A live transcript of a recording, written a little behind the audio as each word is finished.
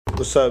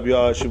What's up,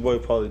 y'all? It's your boy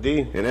Paulie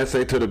D. And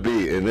SA to the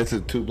B, and this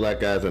is Two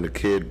Black Guys and a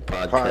Kid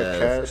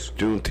podcast.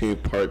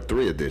 Juneteenth Part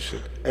 3 edition.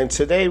 And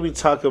today we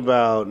talk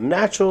about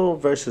natural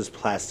versus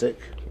plastic.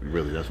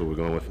 Really, that's what we're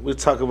going with? We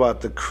talk about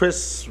the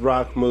Chris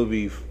Rock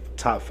movie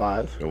Top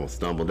 5. And we'll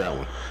stumble that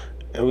one.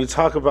 And we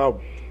talk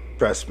about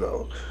breast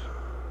milk.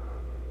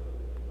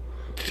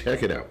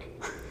 Check it out.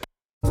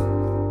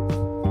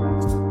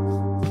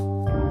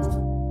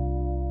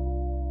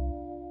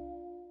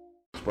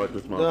 Spark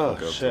this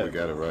motherfucker up so we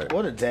got it right.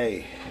 What a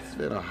day. It's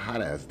been a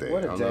hot ass day.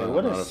 What a day.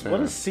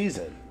 What a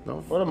season.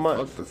 No, what a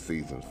month. Fuck the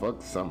season.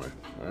 Fuck summer.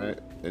 Alright?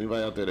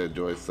 Anybody out there that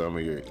enjoys summer,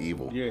 you're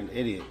evil. You're an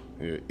idiot.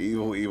 You're an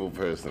evil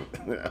person.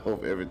 I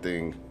hope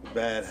everything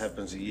bad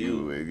happens to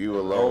you. You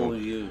alone. Only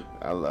you.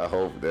 I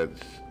hope that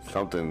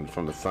something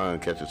from the sun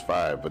catches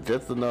fire, but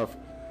just enough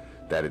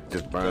that it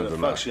just burns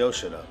enough. Fucks your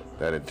shit up.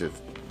 That it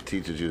just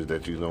teaches you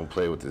that you don't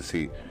play with this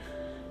heat.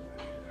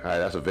 All right,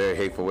 that's a very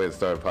hateful way to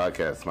start a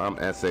podcast. I'm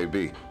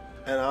SAB.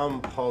 And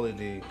I'm Paulie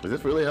D. Is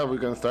this really how we're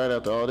going to start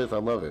after all this? I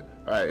love it.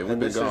 All right, and we've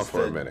been gone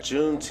for a minute.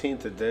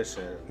 Juneteenth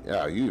edition.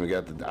 Yeah, you even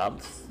got the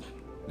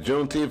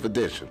Juneteenth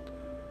edition.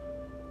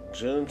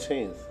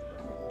 Juneteenth.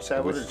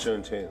 Chad, what is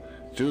Juneteenth?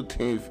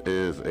 Juneteenth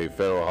is a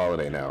federal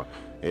holiday now.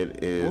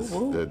 It is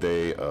the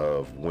day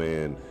of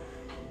when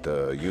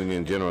the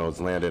Union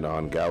generals landed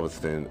on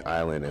Galveston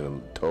Island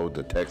and told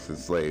the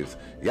Texas slaves,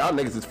 y'all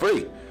niggas is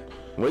free.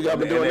 What y'all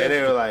been doing? And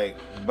they were like,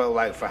 but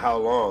like for how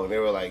long? They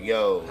were like,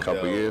 yo. A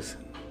couple years.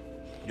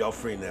 Y'all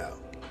free now.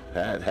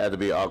 Had to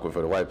be awkward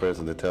for the white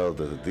person to tell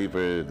the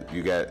deeper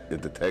you got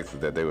into Texas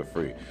that they were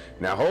free.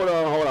 Now hold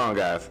on,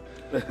 guys.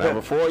 Now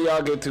before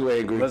y'all get too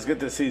angry, let's get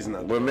this season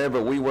up.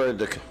 Remember, we were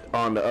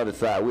on the other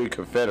side. We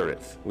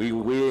Confederates. We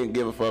didn't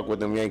give a fuck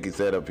what them Yankees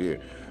said up here.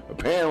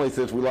 Apparently,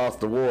 since we lost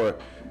the war,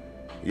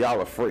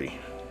 y'all are free.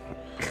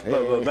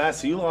 But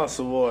Master, you lost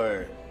the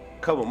war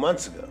a couple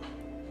months ago.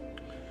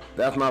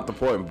 That's not the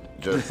point,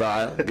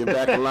 Josiah. Get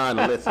back in line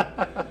and listen.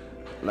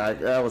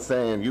 Like I was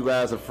saying, you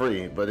guys are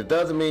free, but it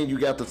doesn't mean you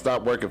got to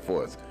stop working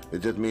for us. It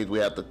just means we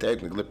have to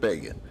technically pay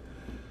you.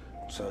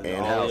 So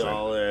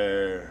y'all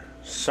are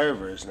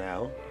servers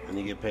now, and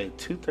you get paid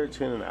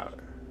 $2.13 an hour.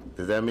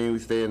 Does that mean we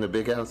stay in the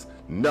big house?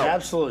 No.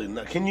 Absolutely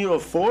not. Can you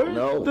afford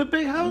the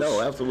big house?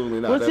 No,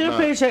 absolutely not. What's your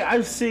paycheck?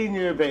 I've seen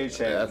your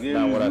paycheck. That's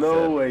not what I said.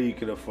 No way you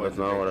can afford That's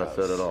not what I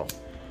said at all.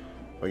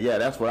 But yeah,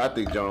 that's what I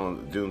think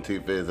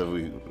Juneteenth is, if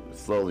we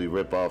slowly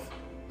rip off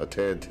a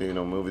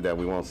Tarantino movie that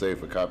we won't say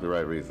for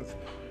copyright reasons.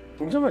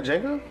 You talking about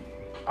Django?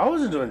 I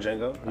wasn't doing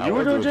Django. You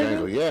were doing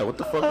Django? Yeah, what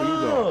the fuck were you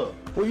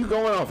doing? Were you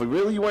going off?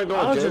 Really? You weren't doing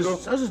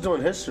Django? I was just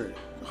doing history.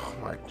 Oh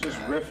my God. Just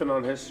riffing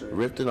on history.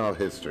 Riffing on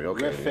history,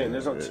 okay. Riffing,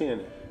 there's no T in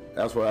it.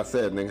 That's what I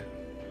said, nigga.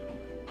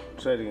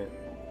 Say it again.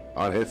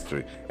 On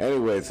history.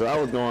 Anyway, so I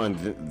was going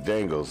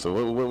Django, so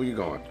where were you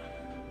going?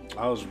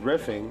 I was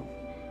riffing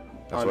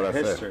on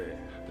history.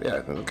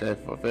 Yeah, okay,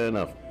 fair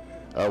enough.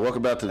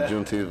 Welcome back to the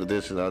Juneteenth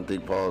edition. I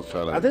think Paul's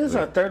trying to... I think it's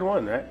our third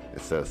one, right?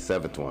 It's the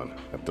seventh one,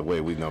 that's the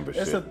way we number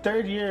shit. It's the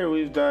third year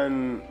we've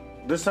done...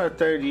 This is our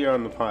third year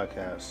on the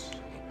podcast.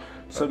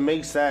 So it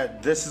makes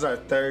that... This is our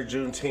third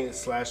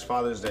Juneteenth /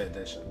 Father's Day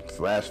edition. /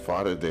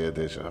 Father's Day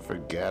edition. I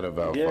forgot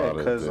about Father's Day. Yeah,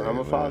 because I'm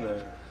a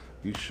father.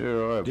 You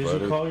sure are, Did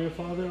buddy. you call your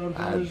father on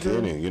Father's Day? I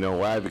didn't. You know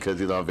why? Because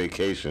he's on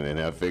vacation, and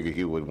I figured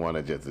he would want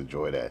to just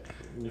enjoy that.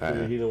 You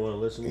figured he didn't want to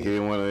listen to you? He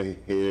didn't want to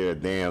hear a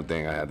damn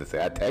thing I had to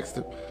say. I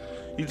texted him.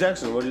 You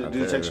texted him?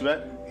 Did he text you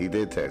back? He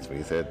did text me.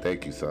 He said,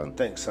 thank you, son.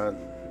 Thanks, son.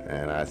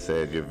 And I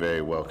said, you're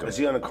very welcome. Is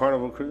he on a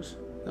Carnival cruise?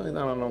 No, he's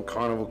not on no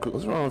Carnival cruise.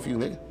 What's wrong with you,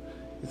 nigga?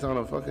 He's on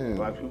a fucking...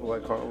 Black people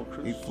like Carnival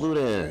cruise? He flew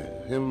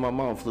there. Him and my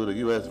mom flew to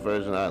U.S.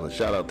 Virgin Islands.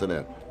 Shout out to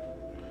them.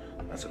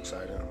 That's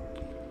exciting.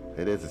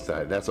 It is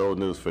exciting. That's old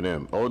news for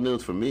them. Old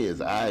news for me is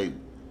I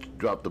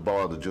dropped the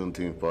ball at the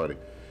Juneteenth party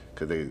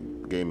because they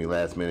gave me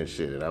last minute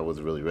shit and I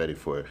wasn't really ready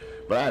for it.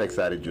 But I had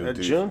excited Juneteenth.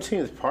 A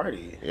Juneteenth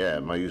party? Yeah,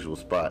 my usual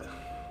spot.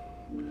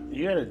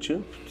 You had a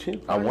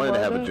Juneteenth party? I wanted to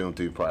have a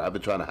Juneteenth party. I've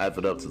been trying to hype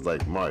it up since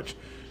like March.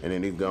 And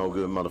then these no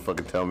good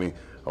motherfucker tell me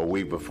a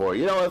week before,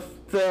 you know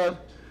what,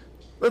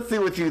 let's see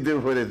what you do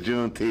for this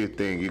Juneteenth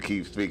thing you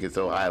keep speaking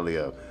so highly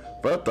of.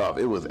 First off,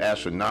 it was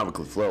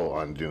astronomically slow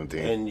on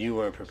Juneteenth. And you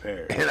weren't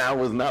prepared. And I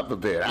was not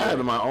prepared. I had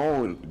my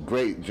own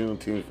great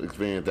Juneteenth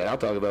experience that I'll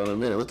talk about in a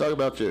minute. Let's talk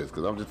about yours,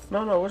 because I'm just...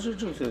 No, what's your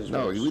Juneteenth experience?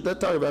 No, let's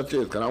talk about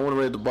yours, because I want to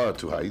raise the bar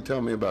too high. You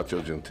tell me about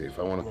your Juneteenth.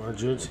 My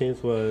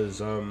Juneteenth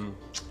was,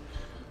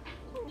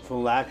 for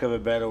lack of a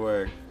better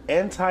word,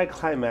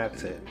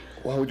 anticlimactic.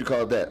 Why would you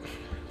call it that?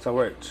 So I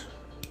worked.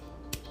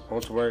 I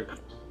went to work.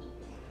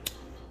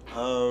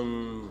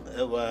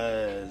 It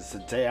was the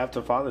day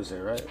after Father's Day,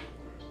 right?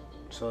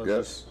 So it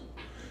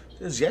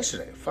was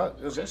yesterday. Fuck,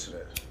 it was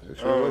yesterday. It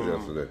sure was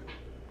yesterday.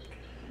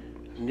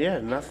 Yeah,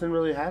 nothing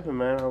really happened,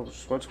 man. I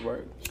just went to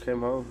work,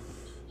 came home.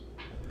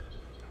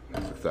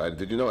 That's exciting.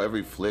 Did you know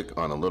every flick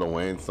on a Lil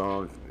Wayne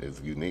song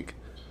is unique?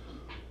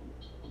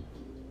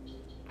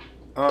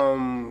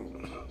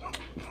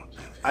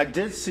 I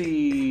did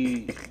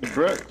see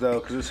Brooke, though,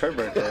 because it's her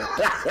birthday.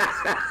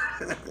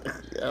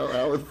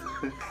 How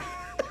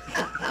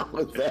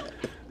was that?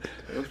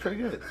 It was pretty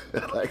good.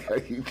 Like how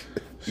you.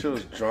 She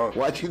was drunk.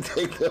 Why'd you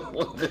take that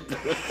one to the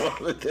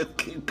phone and just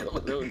keep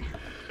going?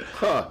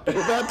 Huh.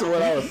 Well, back to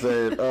what I was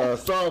saying.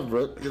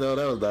 Songbrooke, that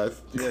was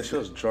nice. Yeah, she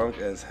was drunk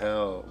as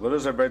hell. But it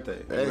was her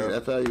birthday. Hey,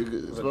 that's how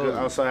you.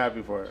 I was so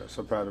happy for her.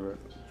 So proud of her.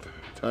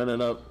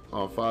 Turning up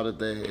on Father's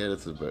Day, and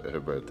it's her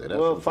birthday.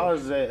 That's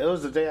Father's Day, it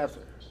was the day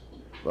after.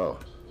 Oh.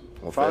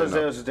 Well, Father's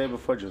Day was the day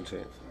before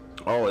Juneteenth.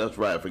 Oh, that's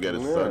right. I forget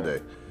it's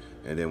Sunday.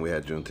 And then we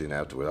had Juneteenth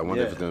afterwards. I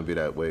wonder if it's going to be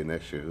that way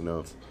next year. Who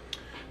knows?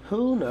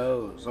 Who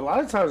knows? A lot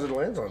of times it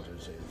lands on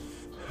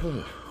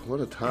Juneteenth.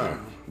 What a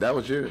time. That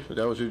was your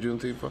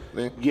Juneteenth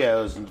thing? Yeah,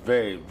 it was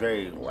very,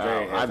 very, wow.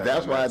 very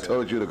That's why I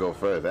told you to go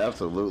first.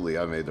 Absolutely,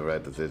 I made the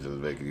right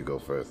decision making you go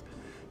first.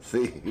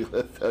 See,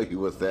 let's tell you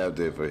what Sam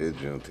did for his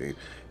Juneteenth.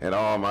 And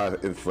all my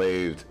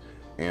enslaved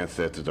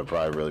ancestors are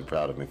probably really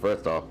proud of me.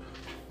 First off,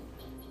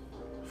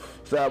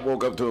 Sam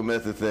woke up to a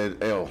message that said,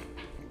 "Hey,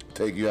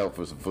 take you out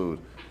for some food.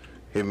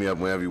 Hit me up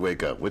whenever you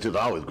wake up," which is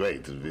always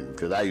great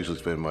because I usually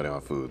spend money on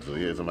food. So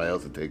here's somebody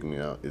else to take me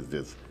out.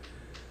 It's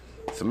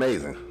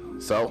amazing.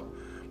 So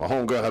my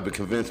homegirl had been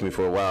convincing me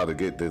for a while to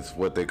get this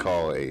what they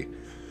call a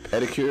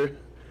pedicure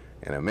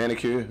and a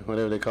manicure,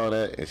 whatever they call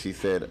that. And she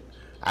said,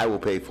 "I will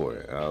pay for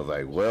it." And I was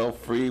like, "Well,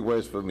 free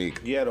works for me."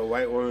 You had a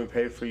white woman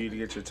pay for you to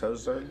get your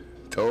toes done?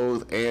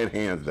 Toes and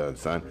hands done,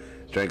 son.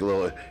 Drank a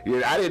little.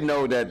 Yeah, I didn't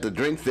know that the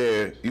drinks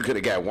there, you could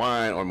have got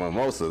wine or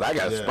mimosas. I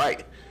got a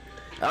Sprite.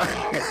 You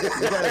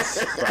got a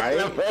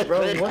Sprite?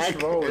 Bro,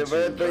 what's wrong with you? The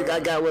first drink I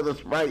got was a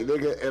Sprite,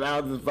 nigga. And I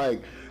was just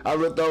like, I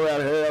looked over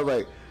at her. I was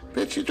like,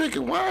 "Bitch, you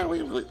drinking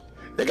wine?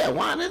 They got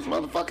wine in this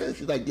motherfucker?"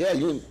 She's like, "Yeah,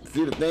 you didn't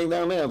see the thing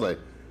down there?" I was like,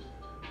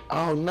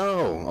 oh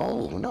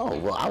no.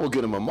 Well, I will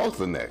get a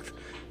mimosa next.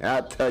 And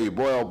I tell you,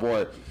 boy, oh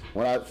boy,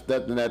 when I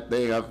stepped in that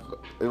thing,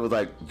 it was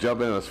like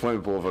jumping in a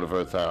swimming pool for the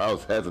first time. I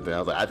was hesitant. I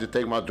was like, I just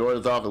take my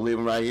Jordans off and leave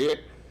them right here.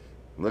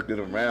 Looked at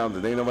them around,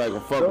 and ain't nobody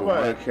gonna fuck with me.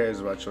 Nobody cares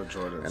about your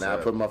Jordans. And I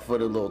put my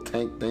foot in a little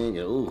tank thing,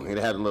 and it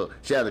had a little.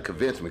 She had to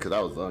convince me because I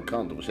was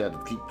uncomfortable. She had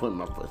to keep putting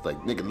my foot. It's like,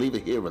 nigga, leave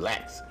it here,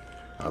 relax.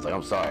 I was like,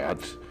 I'm sorry.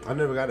 I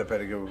never got a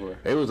pedicure before.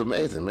 It was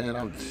amazing, man.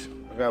 I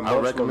got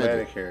multiple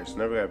manicures.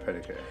 Never got a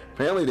pedicure.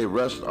 Apparently, they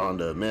rushed on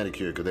the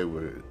manicure because they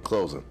were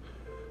closing.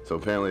 So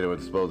apparently, they were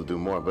supposed to do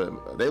more,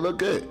 but they look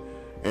good.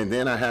 And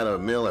then I had a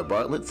meal at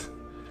Bartlett's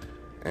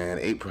and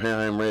ate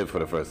prime rib for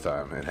the first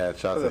time and had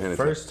shots of Hennessy.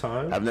 For the first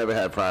time? I've never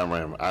had prime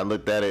rib. I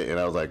looked at it and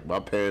I was like, my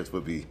parents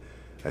would be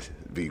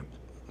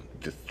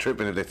just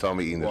tripping if they saw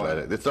me eating this like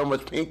that. There's so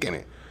much pink in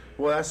it.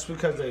 Well, that's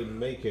because they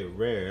make it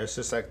rare. It's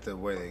just like the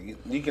way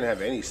you can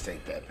have any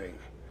steak that pink.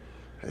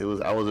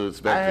 I wasn't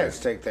expecting. I had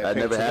steak that pink. I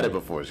never had it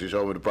before. She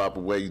showed me the proper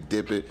way. You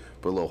dip it,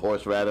 put a little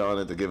horseradish on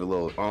it to give it a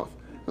little oomph.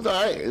 It was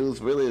all right. It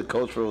was really a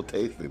cultural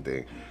tasting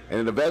thing.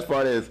 And the best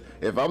part is,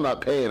 if I'm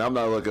not paying, I'm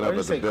not looking up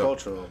at the bill.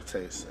 Cultural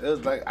taste. It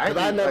was like I've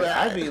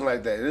eaten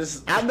like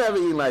that. I've never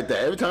eaten like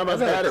that. Every time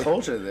I've had it,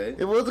 culture thing.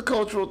 It was a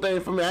cultural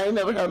thing for me. I ain't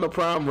never had no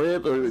prime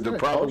rib or the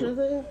proper culture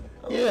thing.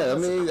 Yeah, I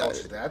mean,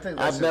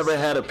 I've never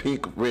had a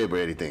pink rib or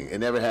anything. It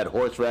never had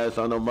horseradish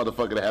on no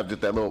motherfucker to have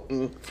just that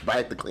little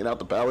spice to clean out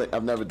the palate.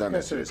 I've never done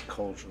that shit. It's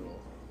cultural,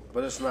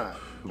 but it's not.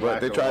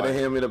 But they tried to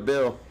hand me the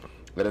bill,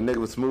 but a nigga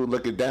was smooth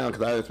looking down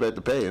because I didn't expect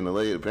to pay. And the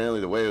lady,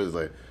 apparently the waiter was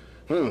like,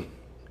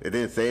 It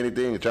didn't say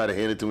anything and tried to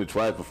hand it to me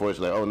twice before. She's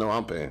like, "Oh no,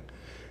 I'm paying."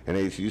 And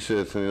you should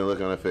have seen the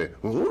look on her face.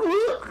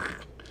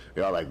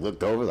 Y'all like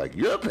looked over like,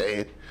 "You're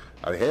paying?"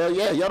 I'm like, hell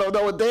yeah, y'all don't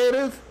know what day it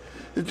is?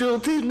 It's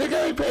Juneteenth, nigga.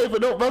 I ain't paying for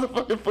no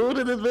motherfucking food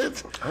in this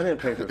bitch. I didn't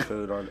pay for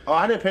food on. Oh,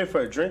 I didn't pay for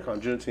a drink on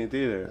Juneteenth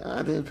either.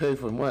 I didn't pay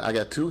for what? I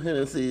got 2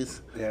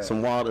 Hennessy's,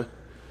 some water,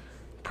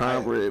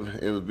 prime rib.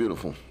 It was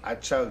beautiful. I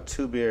chugged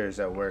 2 beers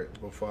at work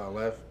before I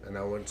left, and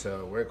I went to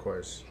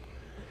Workhorse.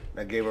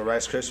 I gave a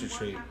Rice Krispie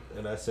treat,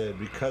 and I said,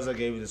 because I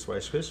gave you this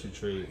Rice Krispie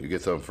treat, you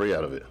get something free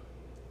out of it.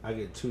 I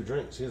get 2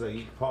 drinks. He's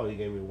like, Paul, you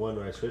gave me 1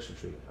 Rice Krispie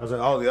treat. I was like,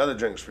 oh, the other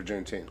drinks for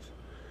Juneteenth.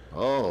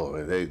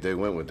 Oh, they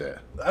went with that.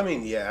 I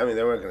mean, yeah. I mean,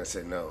 they weren't going to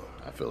say no.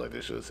 I feel like they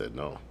should have said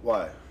no.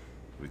 Why?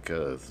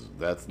 Because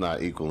that's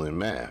not equal in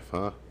math,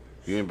 huh?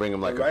 You didn't bring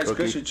them like a Rice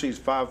cookie? Rice Krispie treat's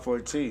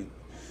 $5.14.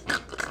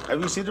 Have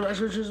you seen the Rice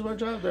Krispie treats at my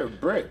job? They're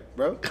brick,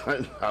 bro. I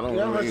don't know. You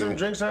know how much some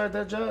drinks are at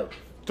that job?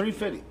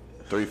 $3.50.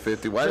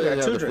 $3.50. Why do they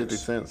have the 50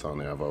 cents on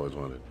there? I've always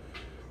wondered.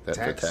 That's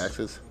for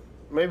taxes?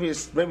 Maybe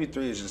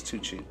 3 is just too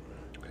cheap.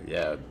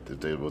 Yeah,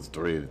 if it was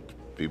 3,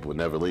 people would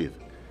never leave.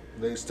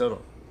 They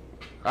still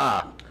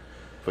don't.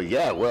 But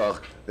yeah, well,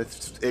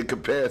 in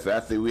comparison,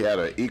 I think we had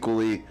an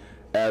equally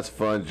as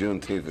fun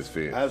Juneteenth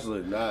experience.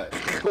 Absolutely not.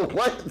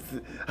 What?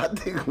 I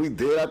think we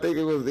did. I think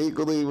it was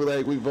equally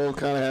like we both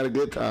kind of had a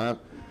good time.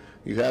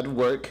 You had to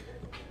work.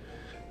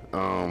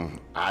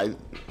 I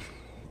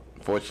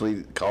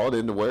fortunately called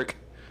into work,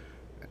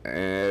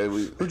 and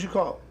Who'd you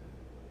call?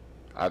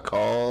 I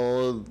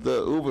called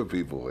the Uber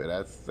people, and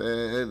I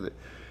said,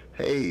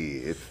 "Hey,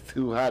 it's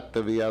too hot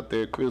to be out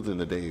there cruising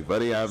today,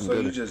 buddy. So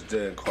you just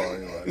didn't call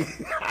anybody.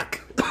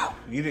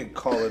 You didn't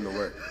call into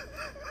work.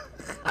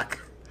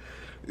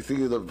 You see,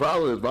 the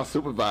problem is my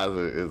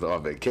supervisor is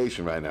on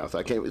vacation right now, so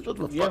I can't.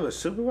 You have a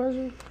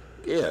supervisor?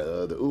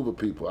 the Uber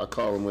people. I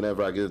call them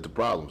whenever I get into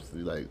problems.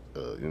 They're like,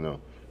 you know.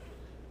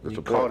 You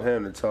called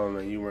him to tell him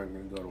that you weren't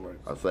going to go to work.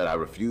 I said I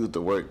refused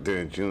to work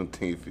during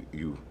Juneteenth,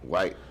 you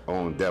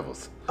white-owned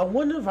devils. I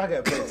wonder if I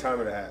got paid time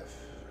and a half.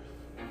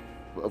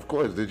 Of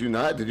course. Did you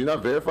not? Did you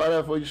not verify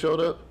that before you showed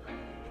up?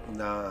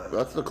 Nah.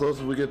 That's the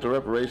closest we get to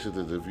reparations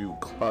is if you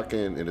clock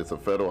in and it's a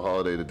federal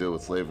holiday to deal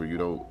with slavery, you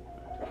don't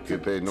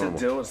get paid normal. To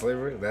deal with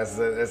slavery? That's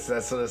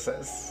what it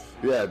says?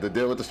 Yeah, to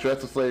deal with the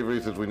stress of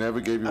slavery, since we never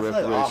gave you I feel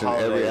reparation, like all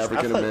every holidays-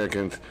 African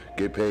Americans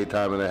get paid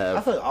time and a half.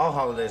 I feel like all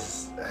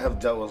holidays have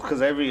dealt with,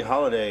 because every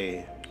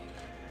holiday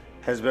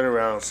has been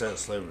around since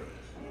slavery.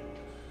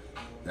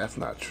 That's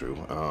not true.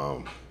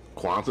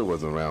 Kwanzaa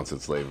wasn't around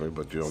since slavery,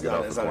 but you don't get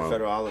off It's for not a Kwanzaa.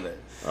 federal holiday.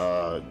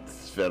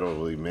 It's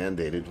federally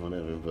mandated,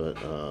 whatever.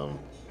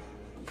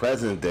 But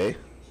President's Day,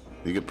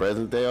 you get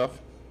President's Day off.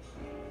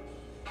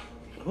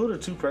 Who are the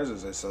two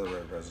presidents that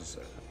celebrate President's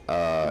Day?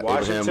 Abraham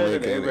Washington and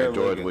Lincoln Abraham and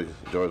George Lincoln.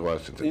 George Do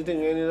Washington. you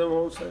think any of them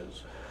owned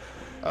slaves?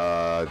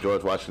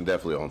 George Washington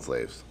definitely owned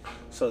slaves.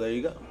 So there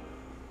you go.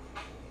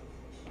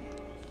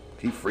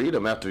 He freed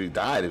them after he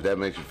died. If that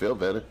makes you feel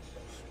better.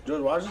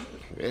 George Washington?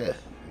 Yeah,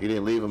 he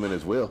didn't leave them in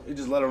his will. He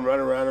just let them run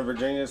around in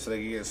Virginia so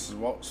they could get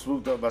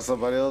swooped up by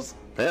somebody else.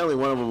 Apparently,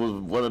 one of them was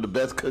one of the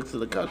best cooks in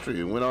the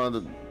country and went on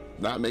to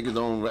not make his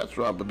own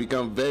restaurant, but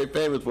become very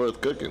famous for his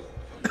cooking.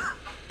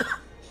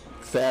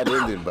 Sad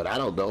ending, but I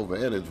don't know,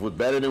 man. It was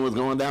better than what's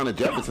going down at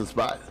Jefferson's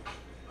spot.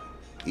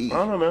 I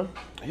don't know, man.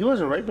 He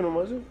wasn't raping them,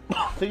 was he?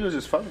 I think he was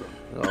just fucking them.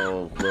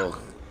 Oh, well,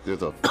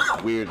 there's a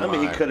weird I mean,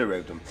 he line. could have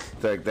raped them.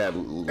 It's like that.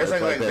 It's like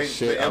that the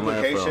shit I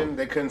learned implication, from.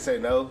 they couldn't say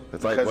no.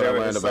 It's like because what I they were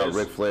learned his about slaves.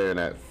 Ric Flair in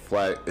that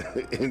flight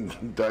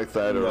in Dark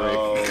Side of the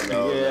No, Ring.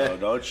 no, Yeah. no.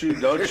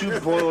 Don't you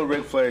boil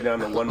Ric Flair down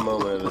to one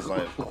moment of his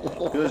life.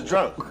 He was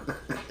drunk.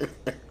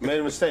 Made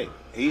a mistake.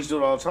 He used to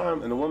do it all the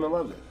time, and the women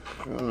loved it.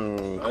 I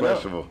know.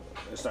 Questionable.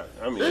 It's not,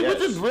 I mean, Which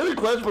yes. is really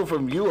questionable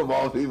from you of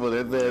all people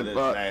that said,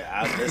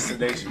 fuck. This is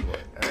the Nation Boy.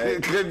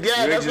 Right? Yeah, You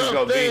that's just what gonna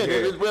I'm be saying.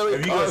 here. It's really If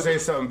you're gonna close. say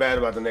something bad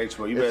about the Nature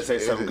Boy, you better say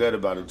something good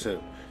about him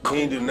too. He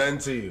ain't do nothing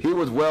to you. He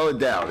was well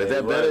endowed. Is Yeah,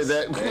 that he better? was.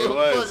 That Yeah, he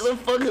was. What the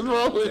fuck is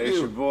wrong with Nature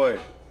you? Boy.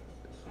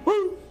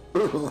 What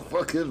the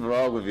fuck is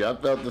wrong with you? I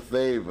felt the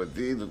same, but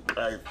Jesus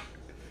Christ.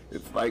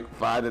 It's like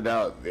finding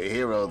out the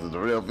heroes is a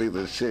real piece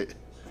of shit.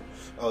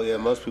 Oh yeah,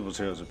 most people's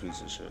heroes are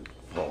pieces of shit.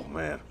 Oh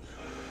man.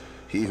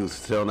 He who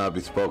shall not be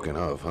spoken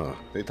of, huh?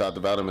 They talked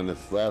about him in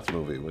this last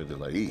movie where they're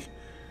like,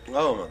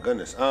 Oh my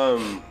goodness.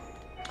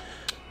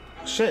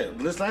 Shit,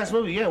 this last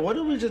movie, yeah, what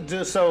did we just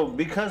do? So,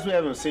 because we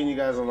haven't seen you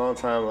guys in a long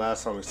time,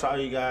 last time we saw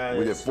you guys,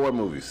 we did 4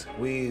 movies.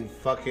 we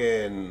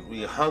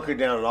hunkered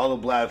down on all the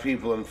black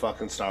people in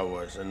fucking Star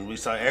Wars, and we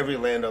saw every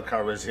Lando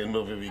Calrissian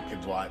movie we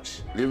could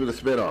watch. Even the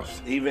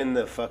spinoffs. Even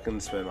the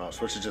fucking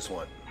spin-offs, which is just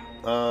one.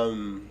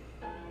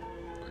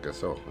 I guess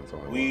so. That's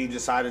all I We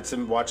decided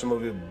to watch a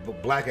movie,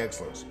 Black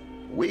Excellence.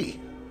 We.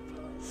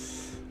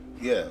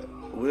 Yeah,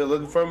 we were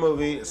looking for a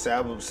movie.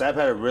 Sab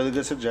had a really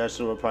good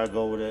suggestion. We'll probably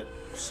go with it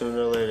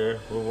sooner or later.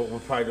 We'll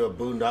probably do a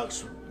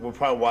Boondocks. We'll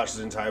probably watch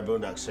the entire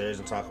Boondocks series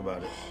and talk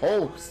about it.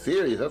 Whole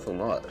series, that's a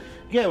lot.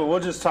 Yeah, but we'll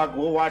just talk.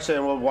 We'll watch it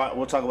and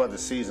we'll talk about the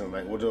season.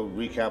 Like we'll do a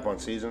recap on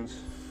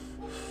seasons.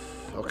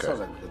 Okay. Sounds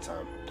like a good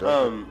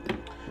time.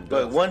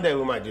 But one day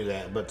we might do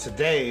that. But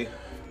today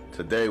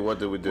What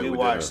did we do? we did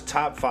watched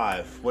Top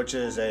 5, which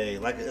is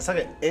it's like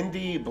an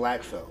indie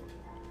black film.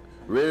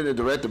 written and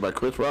directed by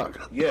Chris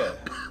Rock. Yeah,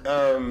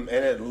 and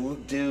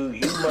dude,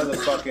 you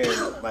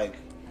motherfucking like,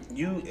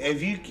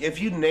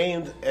 if you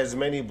named as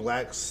many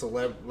black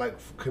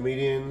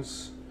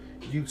comedians,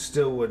 you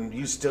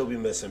still be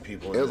missing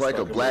people. It was like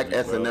a black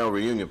movie, bro. SNL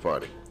reunion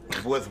party.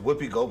 With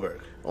Whoopi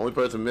Goldberg. Only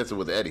person missing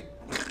was Eddie.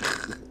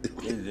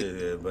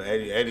 Yeah, but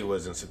Eddie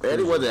was in seclusion.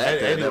 Eddie wasn't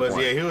acting at that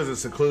point. Yeah, he was in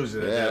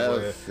seclusion. At Yeah, that that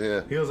point. was-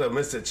 yeah. He was at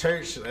Mr.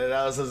 Church, and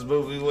that was his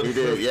movie. He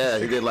did, yeah,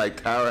 he did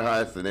like Tower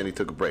Heist, and then he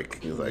took a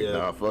break. He was like, Yeah.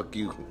 nah, fuck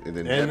you. And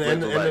then And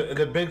Netflix was like,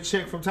 the big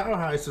chick from Tower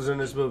Heist was in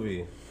this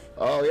movie.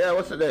 oh yeah,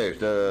 what's her name?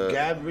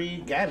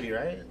 Gabby,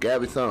 right?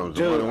 Gabby Summers,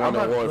 the one who won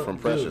the award from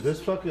Precious.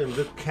 This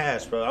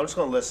cast, bro. I'm just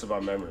gonna list it by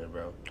memory,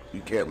 bro.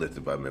 You can't list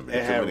it by memory. It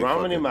There's too had many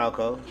Romany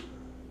fucking- Malco.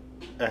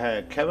 It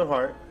had Kevin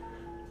Hart,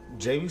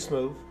 J.B.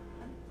 Smooth,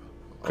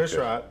 Chris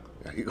Okay. Rock,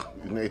 You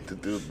made the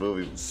dude's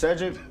movie.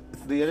 Cedric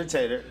the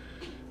Entertainer,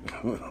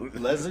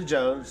 Leslie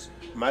Jones,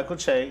 Michael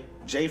Che,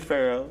 Jay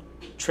Farrow,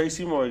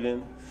 Tracy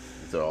Morgan,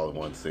 These are all in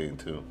one scene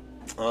too.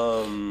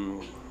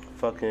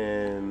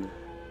 fucking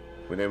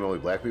We name only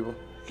black people?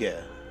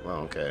 yeah.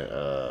 Oh, okay.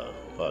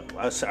 Fuck.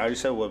 I already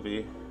said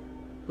Whoopi.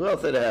 Who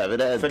else did it have? It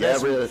had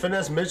Gabrielle.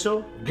 Finesse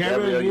Mitchell, Gabrielle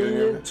Gabrielle Union,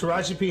 Union.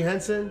 Taraji P.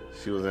 Henson.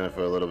 She was in it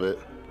for a little bit.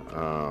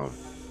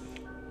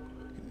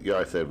 You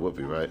already said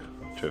Whoopi, right?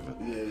 I'm tripping.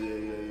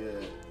 Yeah.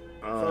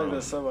 I feel like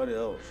there's somebody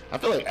else. I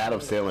feel like Adam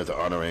Sandler's an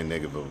honorary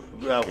nigga, but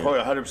Yeah, of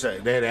course,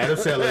 100%. They had Adam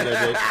Sandler in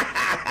there,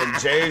 bitch. And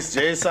Jay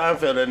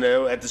Seinfeld in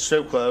there at the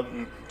strip club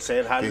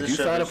saying hi to did the you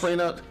sign a strippers.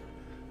 prenup?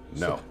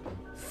 No.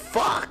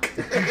 Fuck.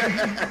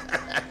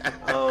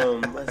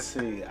 Let's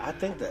see. I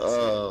think that's it.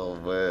 Oh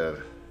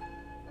man.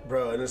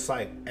 Bro, and it's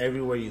like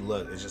everywhere you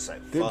look, it's just like,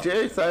 Did fuck.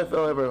 Jerry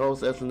Seinfeld ever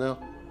host SNL?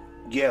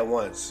 Yeah,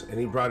 once. And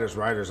he brought his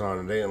writers on,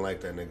 and they didn't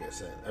like that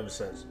nigga ever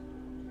since.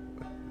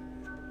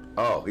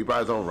 Oh, he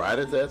brought his own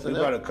writers to SNL? He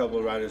brought a couple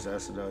of writers to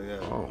SNL, yeah.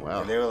 Oh,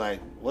 wow. And they were like,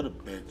 what a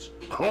bitch.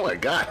 Oh, my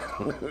God.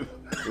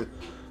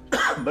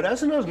 But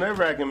SNL's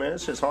nerve-wracking, man.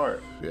 It's just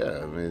hard. Yeah,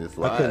 I mean, it's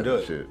live I couldn't do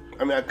it. shit.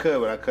 I mean, I could,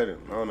 but I couldn't.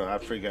 I don't know.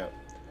 I'd freak out.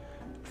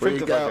 Freak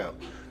the Freak fuck out.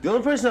 The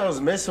only person I was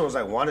missing was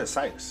like Wanda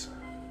Sykes.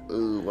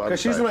 Ooh, Because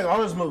she's in like all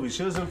those movies.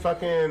 She was in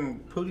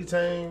fucking Pootie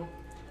Tang.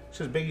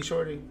 She was Biggie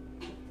Shorty.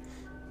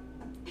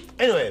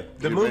 Anyway,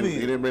 the movie.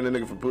 You didn't bring the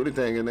nigga from Pootie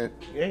Tang in there?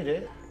 Yeah, he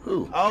did.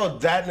 Who? Oh,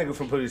 that nigga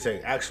from Pootie Tang.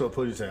 Actual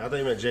Pootie Tang. I thought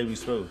you meant JB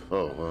Smooth.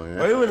 Oh, well,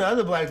 yeah. Or even the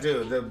other black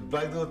dude. The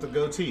black dude with the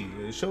goatee.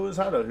 The show is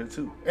hot out here,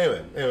 too.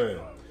 Anyway.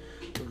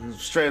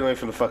 Straight away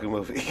from the fucking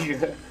movie.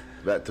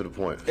 Back to the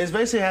point. It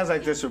basically has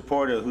like this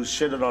reporter who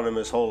shitted on him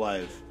his whole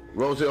life.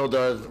 Rosario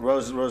does.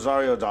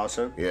 Rosario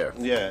Dawson. Yeah.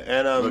 Yeah,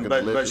 and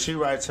but delicious. she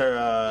writes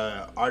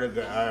her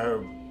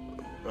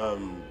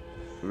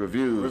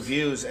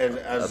reviews and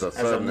as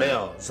a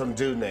male, some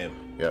dude name.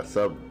 Yeah,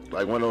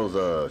 like one of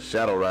those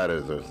shadow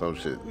writers or some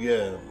shit.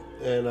 Yeah,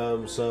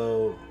 and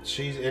so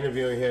she's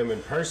interviewing him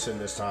in person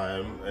this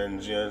time,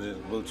 and you know,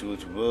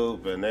 just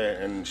boop,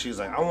 and she's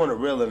like, I want a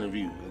real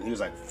interview, and he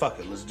was like, fuck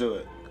it, let's do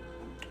it.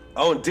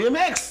 Oh, and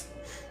DMX.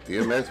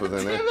 DMX was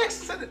in there. DMX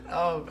said it.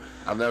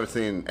 I've never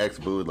seen X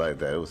booed like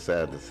that. It was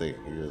sad to see.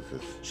 He was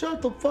just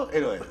Shut the fuck.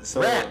 Anyway,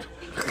 so rat.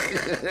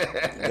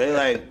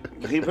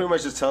 he pretty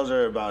much just tells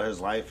her about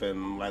his life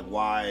and like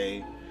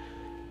why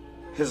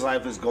his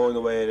life is going the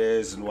way it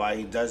is and why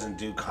he doesn't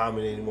do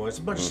comedy anymore. It's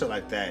a bunch of shit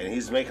like that, and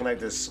he's making like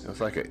this.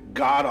 It's like a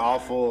god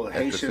awful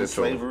Haitian existential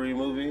slavery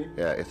movie.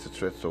 Yeah, it's a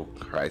existential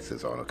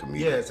crisis on a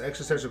comedian. Yeah, it's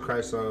existential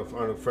crisis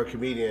for a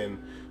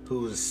comedian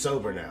who is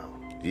sober now.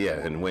 Yeah,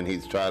 and when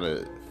he's trying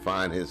to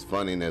find his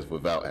funniness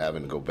without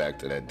having to go back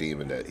to that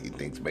demon that he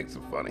thinks makes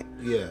him funny.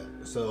 Yeah,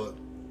 so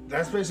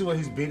that's basically what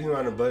he's beating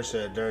around the bush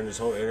at during this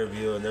whole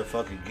interview, and they're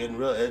fucking getting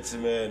real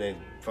intimate, and they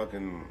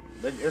fucking,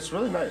 it's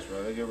really nice,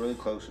 bro. They get really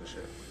close and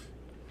shit.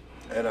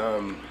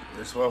 And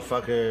this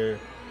motherfucker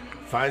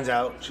finds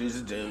out she's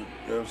a dude, you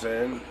know what I'm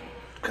saying?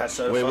 Cuts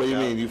her the Wait, fuck what do you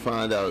out. mean? You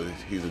find out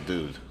he's a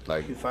dude?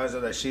 Like, He finds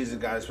out that she's the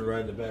guy that's been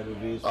writing the bad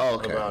reviews oh,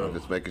 okay. about I'm him.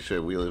 just making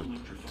sure we live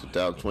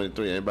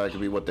 2023. Anybody can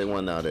be what they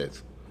want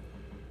nowadays.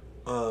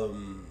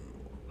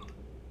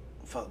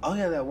 Fuck. Oh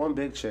yeah, that one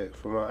big chick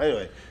from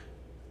anyway.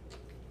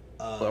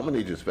 Well, I'm gonna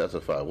need you to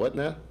specify what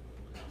now?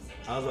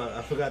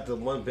 I forgot the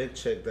one big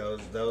chick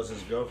that was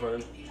his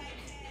girlfriend.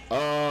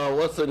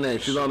 What's her name?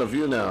 She's on The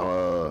View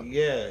now.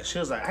 Yeah, she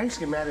was like, I used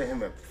to get mad at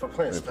him for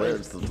playing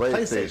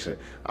PlayStation.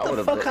 What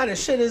the fuck kind of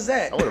shit is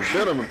that? I would have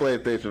built him a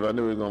PlayStation if I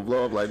knew he was gonna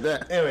blow up like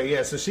that. Anyway,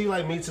 yeah, so she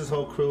like meets his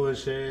whole crew and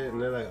shit,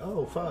 and they're like,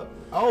 oh fuck,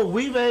 oh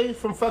Weave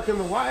from fucking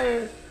The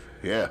Wire.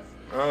 Yeah.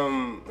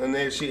 And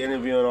then she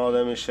interviewing all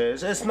them and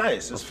shit. It's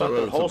nice. It's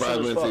fucking wholesome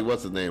Surprised we as didn't see fuck.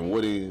 what's his name?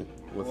 Woody.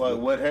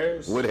 Wood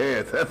Harris? Wood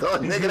Harris. That's all.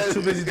 He's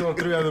too busy doing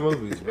 3 other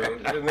movies, bro.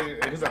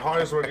 He's the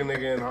hardest working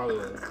nigga in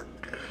Hollywood.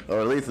 Or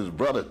at least his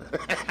brother.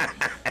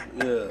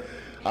 Yeah.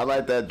 I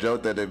like that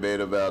joke that they made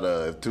about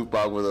if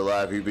Tupac was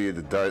alive, he'd be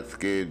the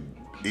dark-skinned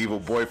evil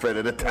boyfriend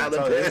of the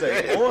Tyler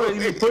Perry. Or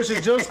you be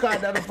pushing Jill Scott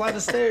down the flight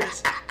of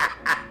stairs.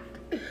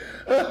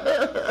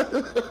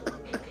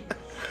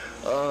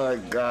 Oh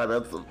my God,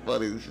 that's some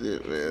funny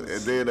shit, man.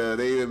 And then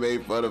they even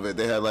made fun of it.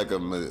 They had like a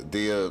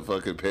Medea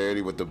fucking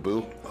parody with the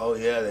boo. Oh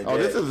yeah, they did. Oh,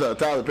 this is a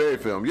Tyler Perry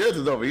film. Yours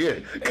is over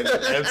here. And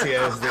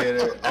MTS did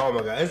it. Oh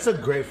my God, it's a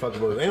great fucking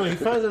movie. Anyway, he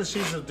finds out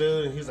she's a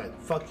dude, and he's like,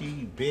 "Fuck you,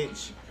 you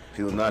bitch."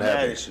 He was not Mad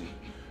happy. at you.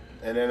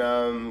 And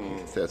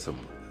then Said some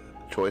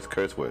choice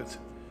curse words.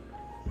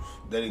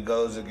 then he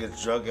goes and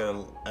gets drunk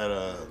at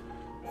a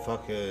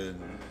fucking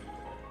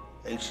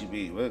HEB. What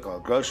do they call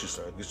it? Grocery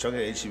store. Gets drunk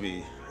at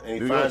HEB. And he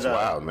Dude, finds that's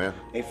out. wild, man.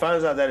 He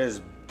finds out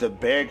that the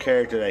bear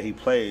character that he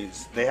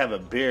plays, they have a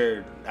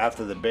beard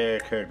after the bear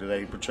character that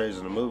he portrays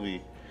in the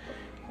movie,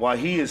 while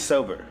he is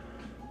sober.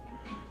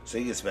 So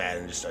he gets mad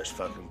and just starts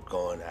fucking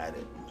going at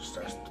it. Just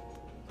starts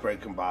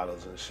breaking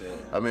bottles and shit.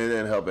 I mean, it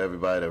didn't help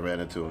everybody that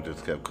ran into him.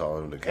 Just kept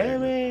calling him the king.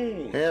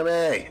 Hammy.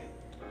 Hammy.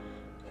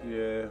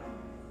 Yeah.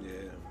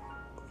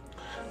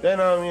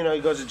 Then he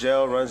goes to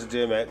jail, runs to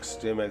DMX.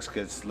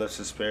 DMX lifts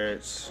his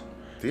spirits.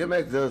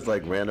 DMX does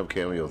like random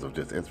cameos of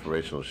just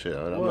inspirational shit.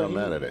 I'm not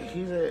mad at it.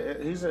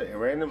 He's a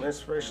random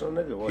inspirational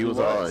nigga. Well,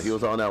 He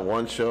was on that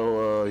one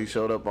show. He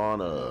showed up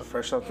on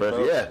Fresh Off the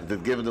Boat. Yeah,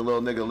 just giving the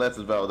little nigga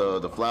lessons about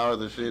the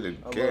flowers and shit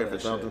and caring for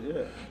something. Shit,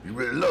 yeah. You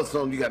really love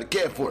something, you gotta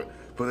care for it.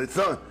 But it,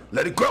 son,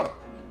 let it grow.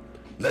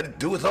 Let it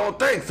do its own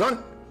thing,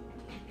 son.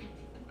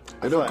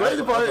 And the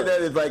crazy part of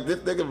that is like this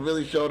nigga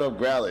really showed up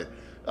growling.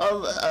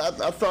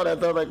 I saw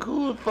that, I was like,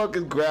 who the fuck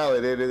is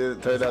growling? And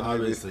it turned out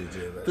obviously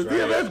DMX. Does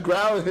DMX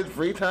growl in his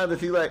free time?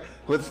 Does he like,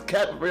 was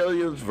Cat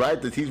Williams right?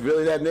 Does he's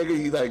really that nigga?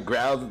 He like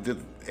growls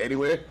just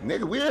anywhere?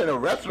 Nigga, we're in a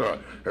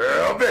restaurant.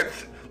 Oh,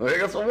 bitch. Let me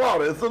get some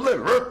water. It's a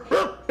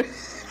liver.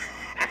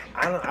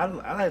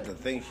 I like to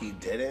think he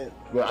didn't.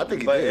 Well, I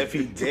think he but did. if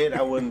he did,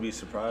 I wouldn't be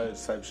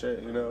surprised type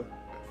shit, you know?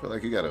 feel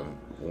like you gotta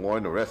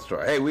warn the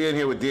restaurant. Hey, we in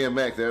here with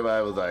DMX.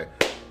 Everybody was like,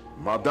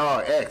 my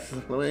dog X.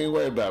 We ain't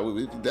worried about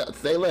it.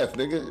 Say less,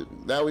 nigga.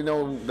 Now we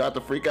know not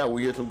to freak out.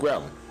 We hear some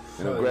growling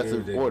and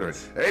aggressive ordering.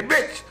 Hey,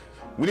 bitch,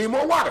 we need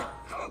more water.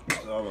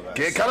 Oh my God.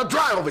 Get kind of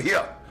dry over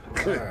here.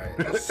 All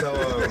right. So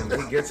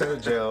he gets out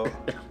of jail.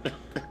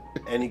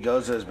 And he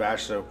goes to his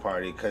bachelor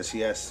party because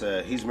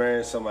he's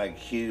marrying some like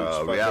huge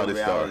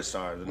reality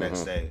star the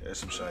next day or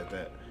some shit like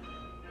that.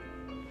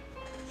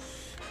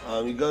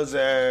 He goes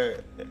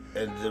there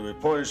and the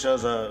reporter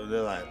shows up.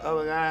 They're like, "Oh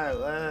my God!"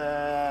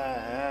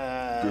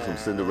 Do some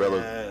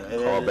Cinderella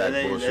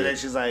callback bullshit. And then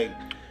she's like,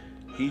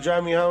 "Can you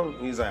drive me home?"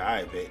 He's like, "All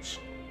right, bitch."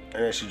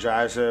 And then she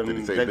drives him. Did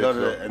he say they go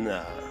bitch to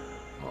nah.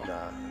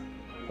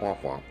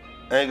 Womp womp.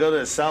 And they go to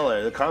the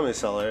cellar, the comedy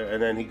cellar,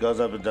 and then he goes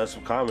up and does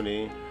some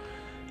comedy.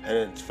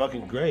 And it's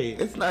fucking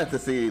great. It's nice to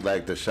see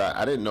like the shot.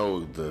 I didn't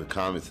know the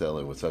comedy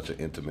cellar was such an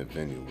intimate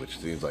venue, which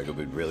seems like it'd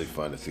be really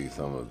fun to see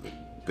some of the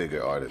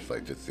bigger artists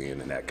like just seeing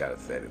in that kind of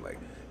setting. Like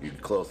you're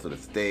close to the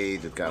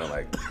stage. It's kind of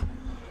like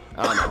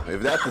I don't know.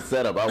 If that's the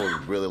setup, I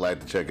would really like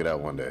to check it out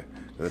one day.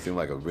 That seems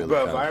like a really.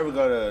 Bro, if I ever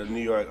go to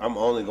New York, I'm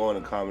only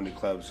going to comedy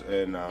clubs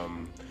and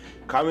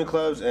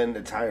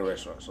Italian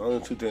restaurants. Only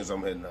two things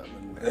I'm hitting up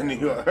in New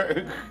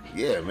York.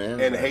 Yeah, man.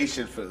 And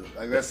Haitian food.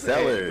 Like that's the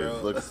cellar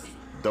bro. Looks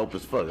dope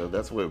as fuck.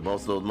 That's where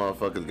most of those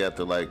motherfuckers got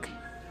to like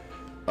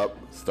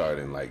upstart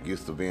and like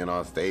used to being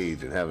on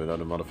stage and having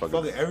other motherfuckers.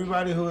 Fucking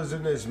everybody who was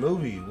in this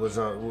movie was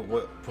on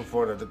what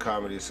performed at the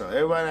comedy show.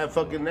 Everybody had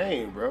fucking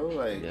name, bro.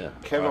 Like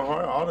Kevin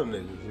Hart, all them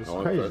niggas. It's the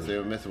only crazy. person they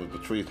were missing was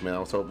Patrice, man. I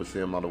was hoping to see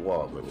him on the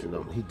wall, but you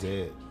know he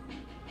dead.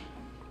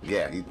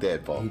 Yeah, he's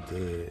dead, Paul. He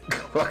dead.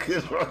 Fuck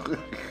is wrong with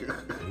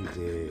He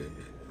dead.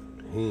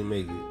 He didn't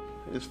make it.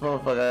 This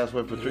motherfucker asked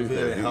where Patrice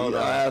is.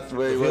 I asked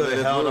where he was in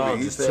his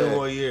movie. He said 2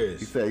 more years.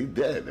 He said he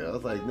dead. I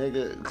was like,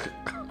 nigga,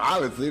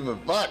 honestly, but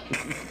fuck.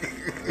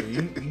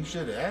 You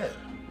should have asked.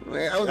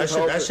 Man,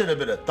 that should have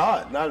been a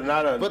thought, not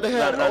a. But they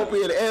had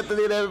Opie and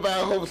Anthony and everybody.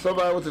 I hope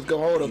somebody was just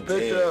gonna hold a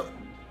picture up.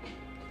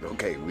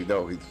 Okay, we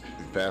know he's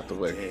passed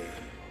away.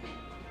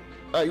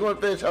 You want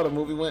to finish how the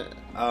movie went?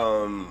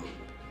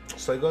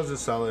 So he goes to the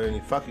cellar and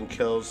he fucking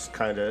kills,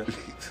 kinda.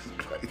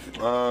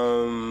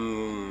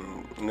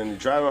 And then he's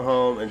driving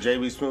home and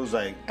JB Smooth's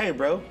like, "Hey,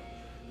 bro,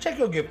 check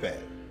your gift bag."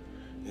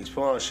 He's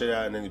pulling shit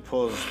out and then he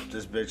pulls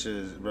this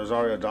bitch's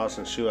Rosario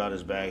Dawson's shoe out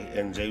his bag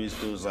and JB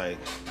Smooth's like,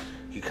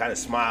 he kind of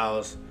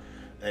smiles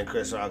and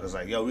Chris Rock is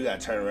like, "Yo, we gotta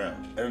turn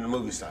around." And then the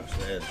movie stops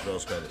and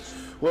those credits.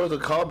 What was a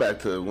callback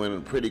to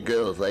when pretty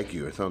girls like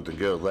you or something?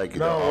 Girls like you.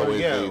 No,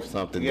 always leave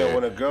something there. Yeah,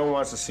 when a girl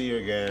wants to see you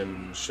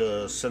again,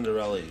 she'll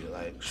Cinderella you.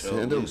 Like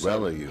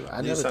Cinderella you.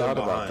 I never thought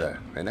about that,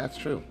 and that's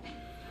true.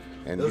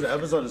 And there was an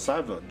episode of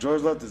Seinfeld.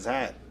 George left his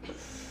hat.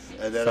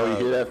 And then, so you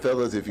hear that,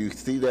 fellas? If you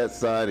see that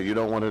sign and you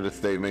don't want her to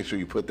stay, make sure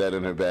you put that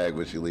in her bag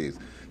when she leaves.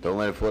 Don't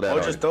let her pull that.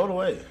 Or just throw it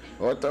away.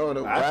 Or throw it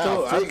away.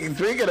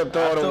 Speaking of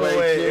throwing away, I threw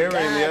away an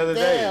earring the other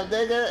day.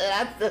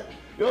 Nigga,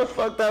 you know what's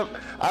fucked up?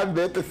 I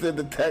meant to send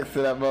the text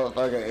to that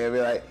motherfucker and be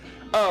like,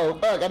 "Oh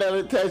fuck, I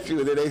never text you,"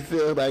 and then they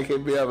still like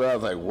hit me up, and I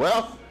was like,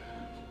 "Well,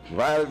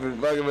 why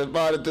fucking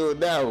responded to it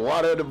now?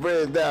 Water the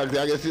bridge down, cause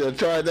I guess you'll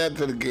charge that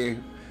to the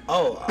game."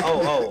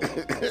 Oh,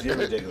 you're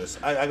ridiculous.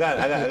 I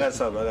got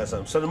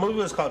something. So the movie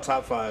was called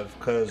Top 5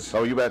 because.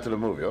 Oh, you back to the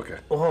movie? Okay.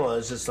 Well, hold on.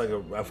 It's just like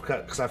I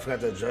forgot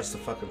to address the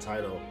fucking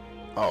title.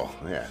 Oh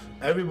yeah.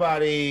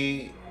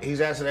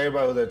 He's asking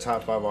everybody who their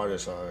top 5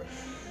 artists are.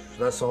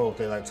 That's the whole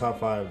thing, like top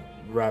 5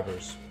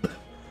 rappers.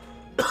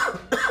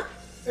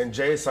 And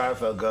Jay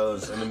Seinfeld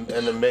goes in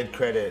the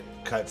mid-credit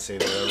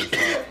cutscene,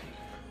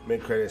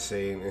 mid-credit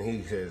scene, and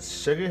he says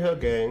Sugar Hill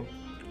Gang,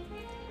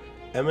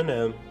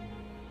 Eminem,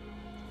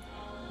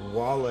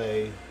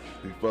 Wale.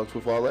 He fucks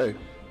with Wale.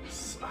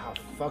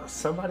 Fuck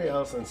somebody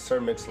else and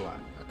Sir Mix-a-Lot.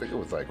 I think it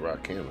was like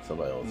Rakim or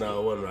somebody else. No,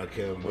 it wasn't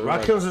Rakim.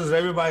 Rakim's is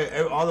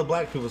all the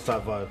black people's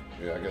top 5.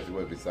 Yeah, I guess it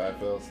would be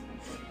Seinfeld's.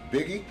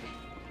 Biggie?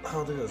 I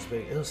don't think it was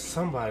Biggie. It was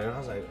somebody, and I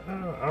was like,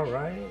 oh, all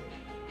right.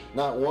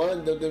 Not one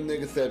of them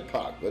niggas said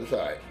Pac, but it's all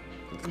right.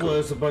 It's cool. Well,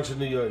 it's a bunch of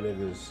New York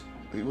niggas.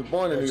 He was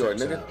born in New York,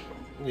 nigga. Out.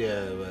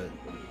 Yeah,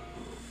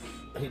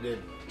 but he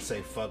did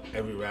say fuck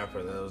every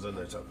rapper that was in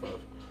their top 5.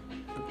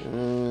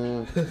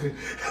 And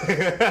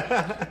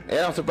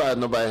I'm surprised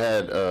nobody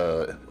had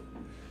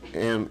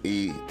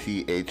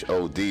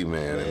METHOD,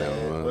 man. Yeah, in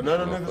that one. But none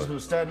of them niggas from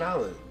Staten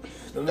Island.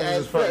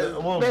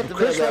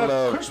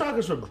 Chris Rock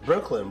is from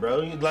Brooklyn, bro.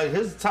 Like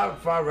his top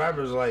 5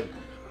 rappers are like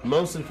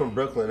mostly from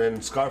Brooklyn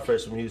and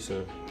Scarface from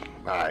Houston.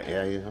 All right,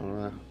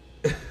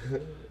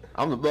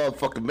 I'm the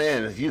motherfucking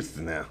man in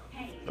Houston now.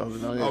 Oh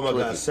my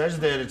God, Cedric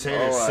the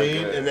Entertainer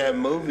scene in that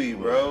movie,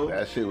 bro.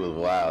 That shit was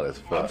wild as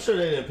fuck. I'm sure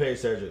they didn't pay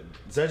Cedric.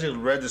 Cedric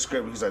read the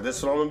script. He's like, "This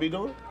is what I'm gonna be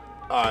doing."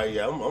 All right,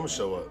 yeah, I'm gonna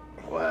show up.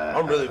 Wow.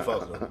 I'm really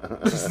fucking.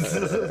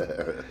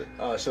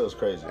 Oh, that shit was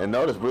crazy. And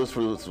notice Bruce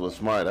Bruce was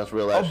smart. That's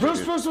real life. Oh,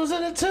 Bruce Bruce was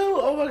in it too.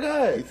 Oh my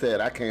God. He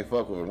said, "I can't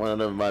fuck with her. One of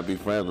them might be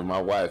friends with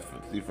my wife.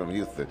 She's from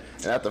Houston."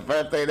 And that's the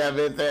first thing that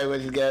bitch said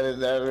when she got in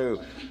that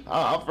room.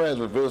 Oh, I'm friends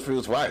with Bruce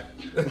Bruce's wife.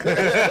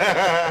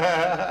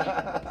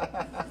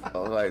 Oh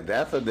Like,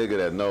 that's a nigga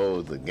that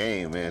knows the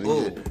game, man.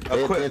 Ooh,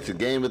 Pay attention.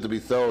 Game is to be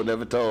sold,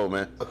 never told,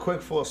 man. A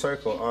quick full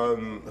circle.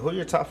 Who are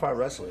your top 5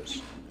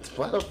 wrestlers?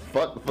 Why the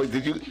fuck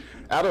did you?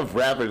 Out of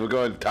rappers, we're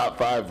going top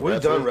 5.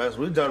 We've done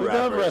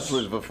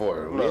wrestlers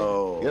before.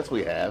 No. Yes,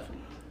 we have.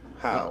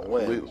 How?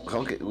 When?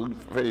 We're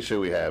pretty sure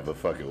we have, but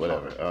fuck it,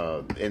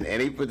 whatever. In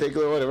any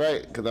particular order,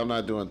 right? Because I'm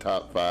not doing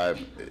top 5.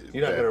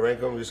 You're not gonna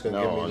rank them. You're just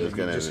gonna No, give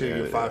me just give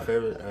your 5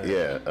 favorite. Right.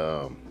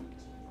 Yeah.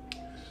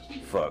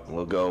 Fuck.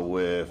 We'll go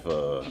with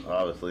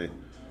obviously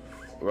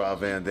Rob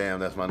Van Dam.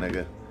 That's my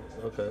nigga.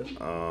 Okay.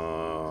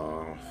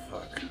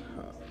 Fuck.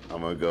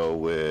 I'm gonna go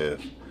with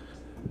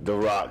The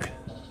Rock.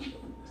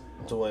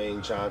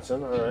 Dwayne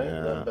Johnson. All right.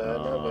 Yeah, Not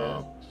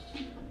bad.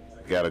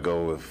 Gotta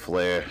go with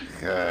Flair.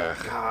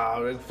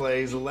 Ric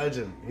Flair's a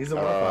legend. He's a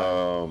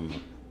motherfucker.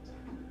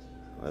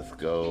 Let's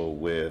go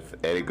with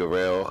Eddie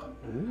Guerrero.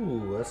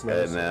 Ooh, that's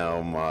nice. And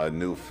now my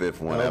new 5th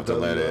one after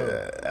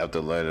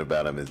learning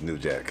about him is New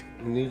Jack.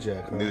 New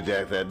Jack. Huh? New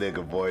Jack's that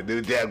nigga, boy.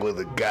 New Jack was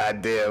a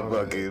goddamn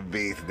fucking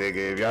beast,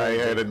 nigga. If y'all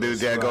ain't heard of New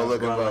Jack, go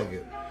look him up.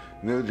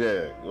 New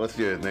Jack. What's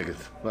yours, niggas?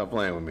 Stop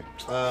playing with me.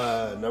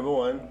 Number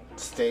 1,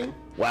 Sting.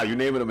 Wow, you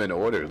naming them in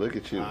order. Look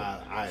at you.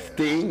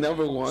 Sting,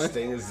 number 1.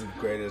 Sting is the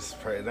greatest.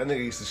 That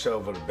nigga used to show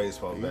up with a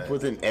baseball bat. He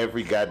was in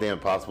every goddamn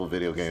possible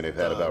video game they've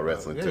had about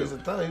wrestling, yeah, too. He's a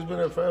thug. He's been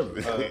there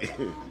forever.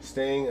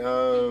 Sting.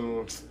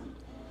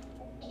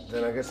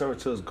 Then I guess number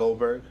 2 is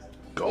Goldberg.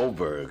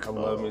 Goldberg. I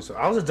love me so.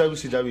 I was a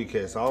WCW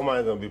kid, so all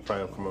mine gonna be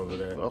probably from over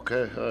there.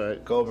 Okay, all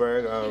right.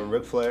 Goldberg.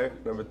 Ric Flair,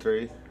 number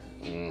 3.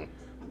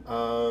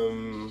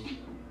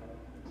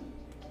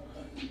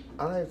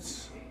 I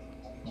liked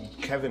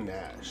Kevin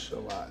Nash a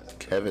lot.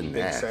 Kevin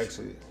Nash. Big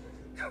sexy.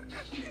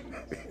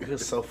 He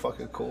was so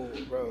fucking cool,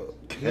 bro.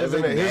 He was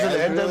Kevin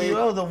in the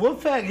NWO, the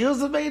Wolfpack. He was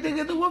the main nigga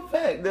in the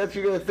Wolfpack. That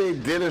you're gonna say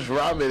Dennis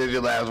Rodman is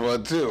your last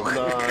one too.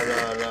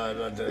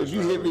 No, Dennis If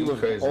you hit me with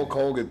crazy. Hulk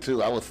Hogan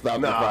too, I would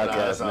stop the Nah, podcast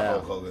that's not now.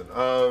 Hulk Hogan.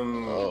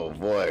 Oh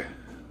boy.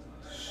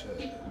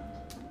 Shit.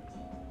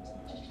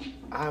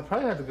 I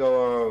probably have to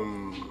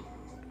go.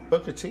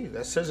 Booker T.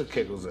 That scissor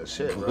kick was that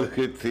shit, bro.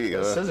 Booker T.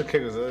 That scissor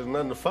kick was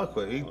nothing to fuck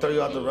with. He throw you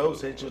out the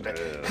ropes, hit you with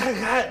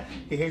that.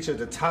 He hit you with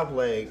the top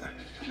leg,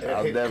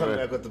 and come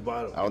back with the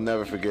bottom. I'll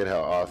never forget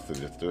how Austin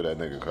just threw that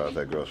nigga across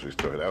that grocery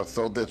store. That was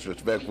so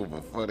disrespectful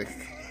but funny.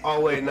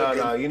 Oh wait,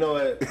 no. You know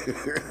what?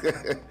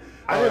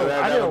 I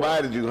never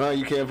minded you, huh?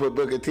 You can't put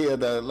Booker T at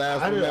the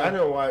last one. I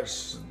didn't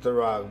watch The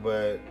Rock,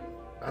 but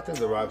I think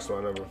The Rock's my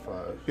number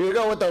 5. You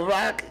go with The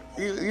Rock?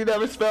 You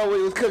never smelled what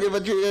he was cooking,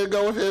 but you didn't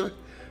go with him?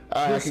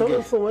 He's so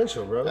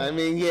influential, bro. I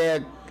mean, yeah,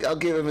 I'll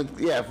give him,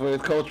 for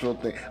his cultural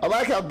thing. I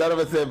like how none of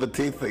us said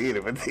Batista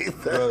either.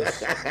 Batista.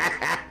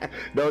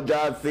 No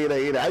John Cena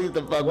either. I used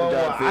to fuck with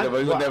John Cena,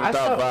 but he was never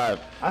top 5.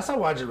 I started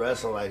watching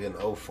wrestling like in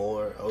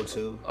 04,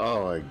 02.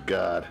 Oh, my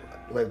God.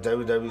 Like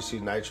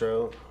WWC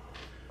Nitro.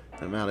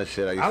 The amount of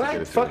shit I used I to like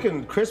get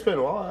fucking Chris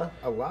Benoit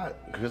a lot.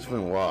 Chris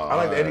Benoit. I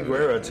like Eddie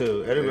Guerrero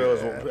too. Eddie Guerrero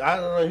was, I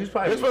don't know, he's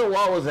probably... Chris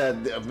Benoit was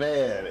that,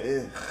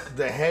 man.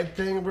 The head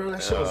thing, bro,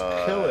 that shit was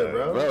killer,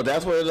 bro. Bro,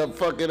 that's what ended up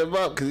fucking him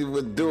up, because he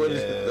was doing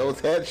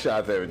those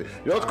headshots and everything.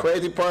 You know what's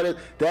crazy part is?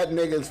 That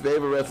nigga's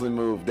favorite wrestling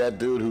move, that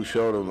dude who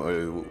showed him,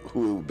 or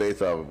who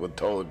based off of what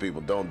told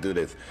people, don't do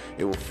this,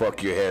 it will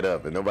fuck your head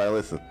up, and nobody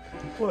listens.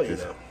 Well, you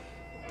know.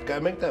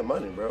 Gotta make that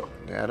money, bro.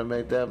 Gotta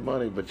make that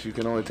money, but you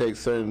can only take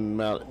certain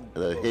amount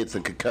of hits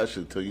and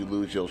concussions until you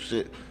lose your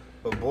shit.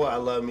 But boy, I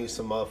love me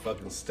some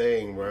motherfucking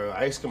Sting, bro.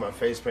 I used to get my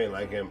face paint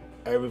like him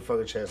every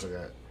fucking chance I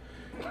got.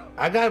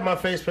 I got my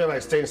face paint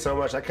like Sting so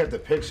much, I kept a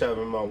picture of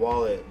him in my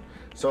wallet.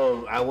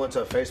 So I went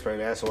to a face paint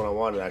and asked him what I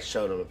wanted. I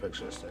showed him a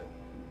picture of Sting.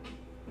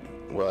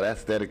 Well,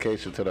 that's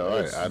dedication to the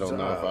art. I don't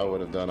know if I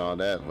would have done all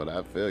that, but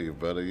I feel you,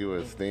 brother. You were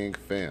a Sting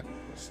fan.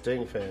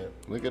 Sting fan.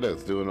 Look at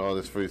us doing all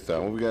this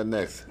freestyle. What we got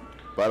next?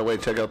 By the way,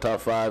 check out Top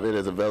 5. It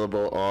is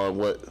available on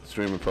what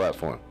streaming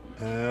platform?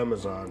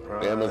 Amazon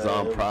Prime.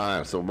 Amazon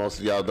Prime. So most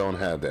of y'all don't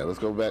have that. Let's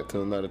go back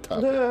to another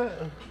topic.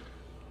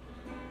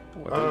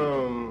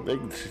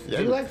 Do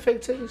you like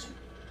fake titties?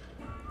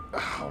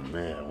 Oh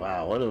man,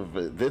 wow!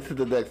 This is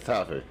the next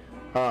topic.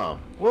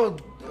 Well,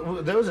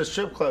 there was a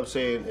strip club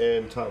scene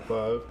in Top 5.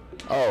 Oh,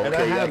 okay. And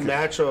I have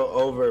natural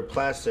over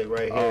plastic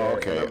right here. Oh,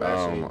 okay.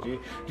 Do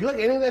you like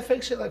any of that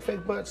fake shit, like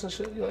fake butts and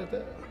shit? You like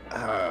that?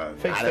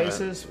 Fake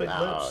faces, fake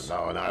lips?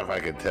 No, not if I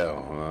could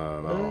tell.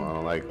 No, I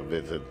don't like a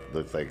bitch that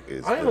looks like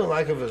it's. I don't even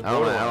like if it's. I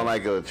don't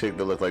like a chick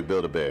that looks like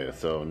Build-A-Bear.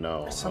 So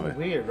no. It's so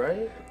weird,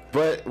 right?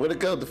 But when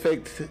it comes to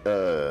fake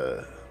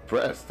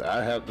breasts,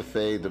 I have to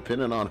say,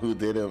 depending on who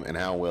did them and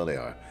how well they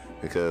are,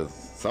 because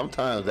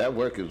sometimes that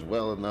work is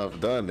well enough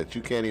done that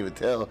you can't even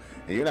tell,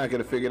 and you're not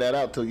gonna figure that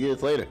out till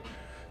years later,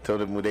 till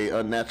when they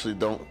unnaturally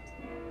don't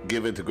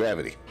give into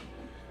gravity.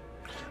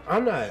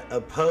 I'm not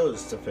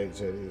opposed to fake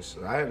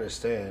titties. I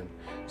understand,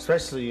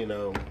 especially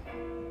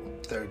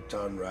they're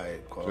done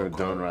right. Quote, they're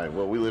done right.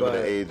 Well, we live in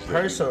an age.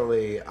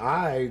 Personally,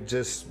 I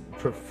just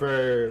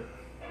prefer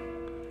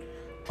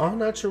all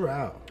natural.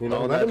 All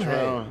let natural.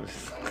 them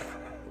hang.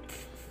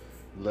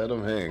 Let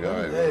them hang. All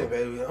right. Hey,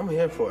 baby, I'm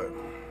here for it.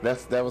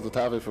 That was the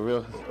topic for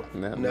real?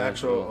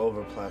 Natural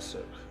over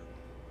plastic.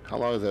 How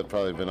long has that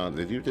probably been on?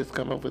 Did you just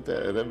come up with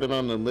that? Has that been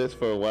on the list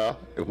for a while?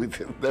 We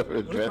just never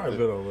It's addressed probably it.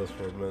 been on the list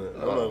for a minute.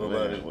 I'm not gonna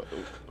lie.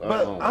 But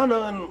But I don't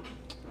know,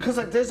 because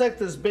like there's like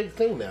this big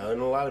thing now, and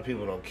a lot of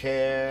people don't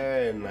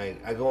care. And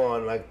like I go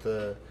on like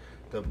the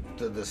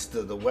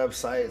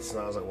websites, and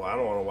I was like, well, I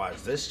don't want to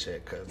watch this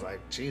shit because like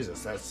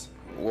Jesus, that's.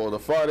 Well, the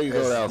farther you go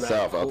It's down not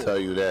south, I'll cool. tell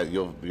you that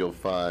you'll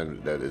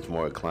find that it's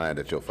more inclined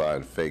that you'll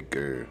find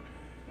faker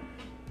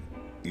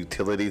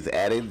utilities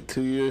added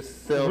to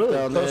yourself Really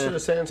down closer there. to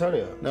San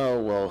Antonio. No,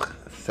 well,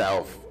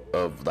 south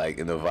of like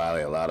in the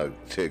valley, a lot of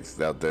chicks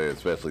out there,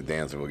 especially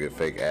dancing, will get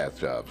fake ass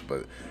jobs.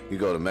 But you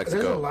go to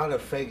Mexico, There's a lot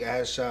of fake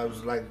ass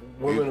jobs, like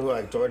women who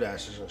like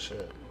DoorDashers and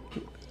shit.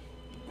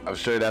 I'm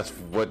sure that's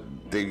what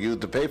they use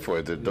to pay for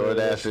it. They're door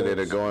dashing and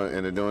they're going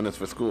and they're doing this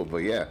for school. But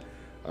yeah,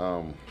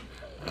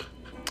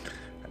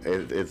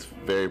 it's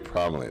very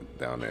prominent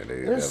down there.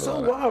 It's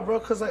so wild, bro.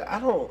 Cause like I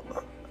don't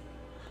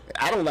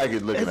like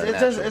it looking at it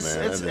natural,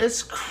 does, man.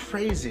 it's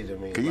crazy to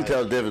me. Can you like,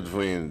 tell the difference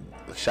between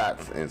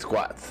shots and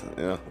squats?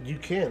 You know? You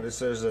can.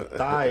 There's a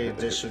thigh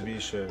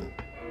distribution.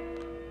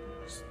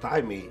 It's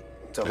thigh meat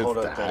to hold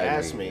up that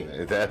ass meat.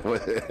 Is that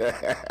what?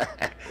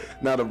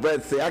 Now the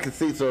bread, see, I can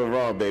see something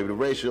wrong, baby. The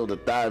ratio of the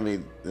thigh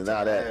meat and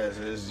all that.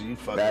 You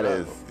fucked That up.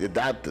 is your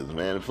doctors,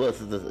 man. And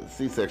plus, it's a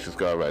C-section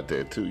scar right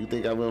there too. You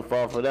think I'm gonna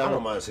fall for that? I don't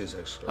one? mind a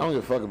C-section. I don't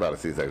give a fuck about a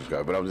C-section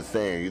scar, but I'm just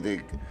saying. You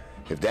think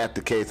if that's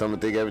the case, I'm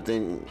gonna think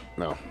everything?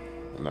 No.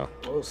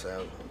 Oh,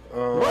 Sam.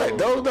 What?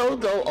 Don't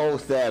oh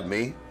stab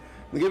me.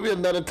 Give me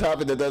another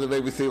topic that doesn't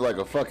make me seem like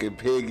a fucking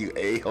pig, you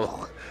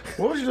a-hole.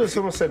 What would you do if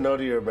someone said no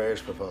to your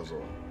marriage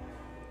proposal?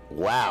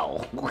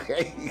 Wow.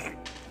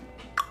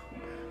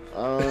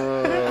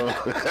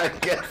 I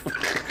guess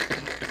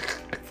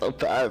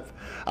sometimes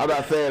I'm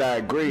not saying I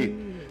agree,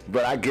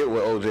 but I get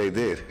what OJ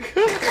did.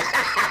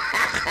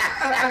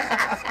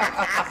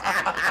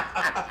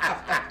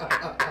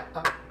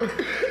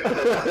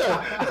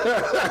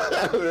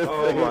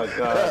 Oh my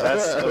God,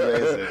 that's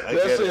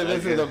amazing.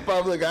 This is a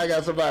public. I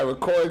got somebody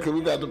recording because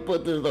we got to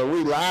put this. Are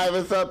we live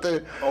or something?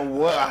 Oh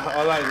what?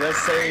 Or like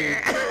let's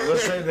say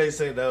they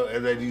say no,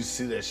 and then you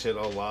see that shit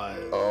online.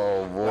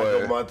 Oh boy.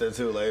 Like a month or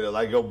two later,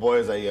 like your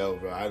boy's like, yo,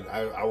 bro,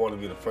 I want to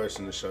be the first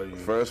one to show you.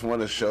 First one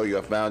to show you.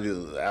 I found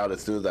you out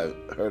as soon as I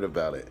heard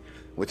about it,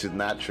 which is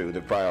not true.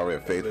 They probably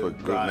already a Facebook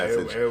group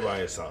message.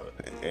 Everybody saw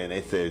it. And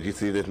they said, "You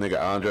see this nigga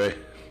Andre?"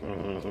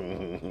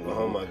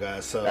 Oh my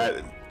God! So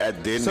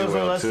at Disney so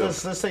World too.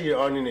 let's say you're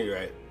on your knee,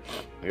 right?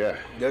 Yeah.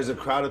 There's a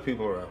crowd of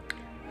people around.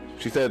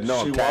 She said no.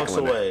 She I'm walks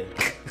tackling away.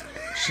 it.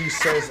 She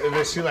says, and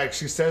then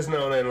she says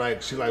no, and then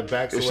like she like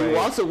backs If away. she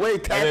walks away,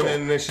 tackle.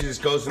 And then she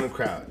just goes in the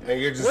crowd, and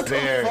you're just What the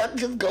there. fuck?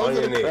 Just goes on in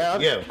your the knee.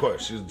 crowd? Yeah, of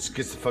course. She just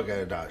gets the fuck out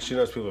of Dodge. She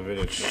knows people are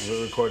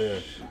recording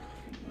her.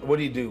 What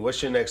do you do?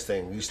 What's your next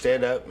thing? You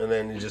stand up, and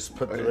then you just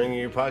put the ring in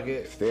your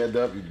pocket. Stand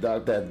up, you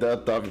knock that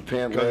dust off your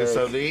pants. Go get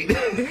something to eat.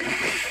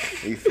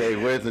 He say,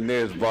 "Where's the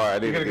nearest bar?"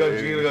 You're gonna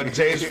go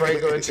James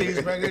Franco a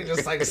cheeseburger,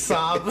 just like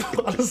sob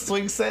on a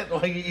swing set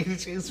while you eat a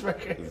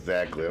cheeseburger.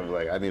 Exactly. I'm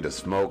like, I need to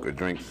smoke or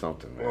drink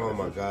something, man. Oh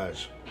my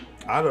gosh,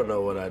 I don't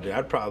know what I do.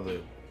 I'd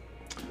probably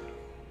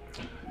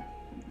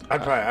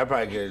I'd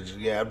probably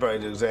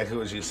do exactly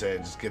what you said.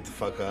 Just get the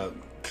fuck up,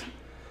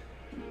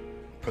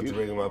 put the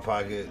ring in my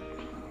pocket.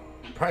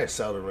 Probably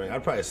sell the ring.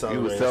 I'd probably sell the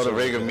ring. You would sell the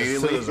ring as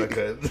immediately? soon as I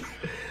could.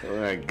 Oh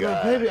my But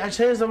god. baby, I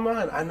changed my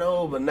mind. I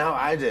know, but now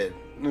I did.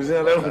 You see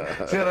how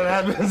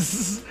that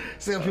happens?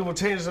 See how people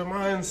change their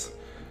minds?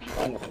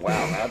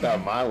 Wow, I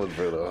thought mine was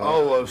brutal. Huh?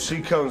 Oh, well, if she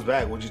comes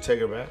back, would you take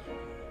her back?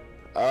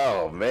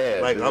 Oh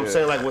man. Like, I'm dude.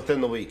 saying, like, within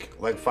the week.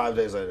 Like, 5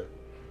 days later.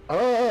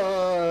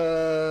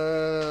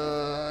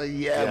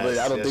 Yeah, Yes, but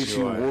I don't yes, think you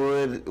she are.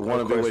 would want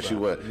to Of be course where she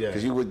not. was. Yeah.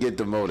 Because you would get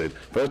demoted.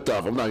 First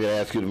off, I'm not going to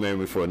ask you to marry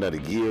me for another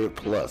year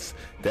plus.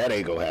 That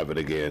ain't going to happen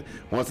again.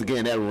 Once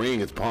again, that ring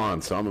is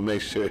pawned, so I'm going to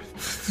make sure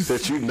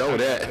that you know I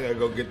that. gotta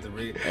go get the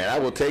ring. And I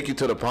will take you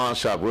to the pawn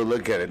shop. We'll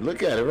look at it.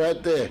 Look at it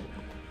right there.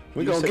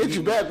 We're going to said get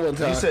you back one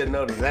time. You said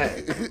no to that.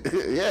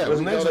 Yeah, Because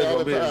we next go time there all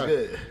gonna be the as time.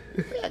 good.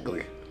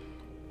 Exactly.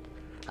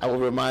 I will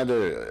remind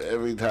her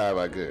every time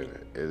I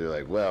could. And they're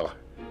like, well,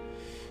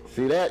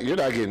 see that? You're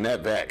not getting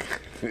that back.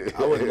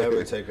 I would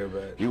never take her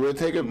back. You would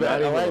take her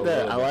back? Not I even like a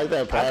that. I little like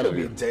that bit. I part could of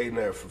be you. dating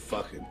her for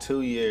fucking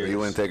 2 years. You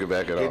wouldn't take her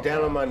back at all? Get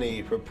down on my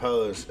knee,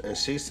 propose, and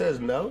she says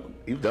no?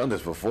 You've done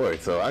this before,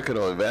 so I could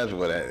only imagine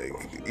what that.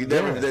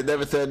 They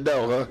never said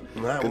no, huh?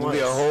 Not It would once.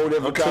 be a whole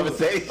different I'm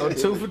conversation. I'm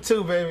 2 for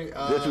 2, baby.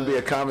 This would be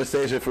a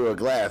conversation through a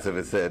glass if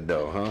it said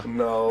no, huh?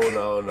 No.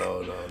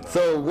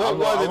 So what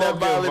was it that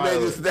finally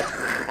made you violent.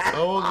 stop? I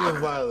won't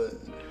get violent.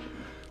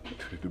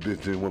 The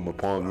bitch didn't want my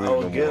pawn ring I no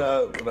would get more.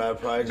 up, but I'd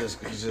probably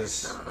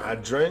just I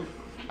drink.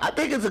 I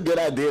think it's a good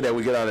idea that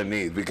we get on our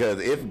knees because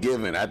if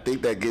given, I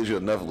think that gives you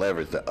enough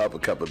leverage to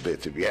uppercut a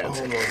bitch if you have Oh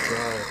to. my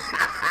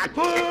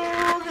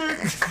God.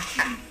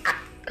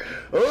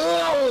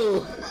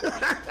 Oh!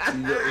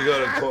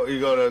 You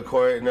go to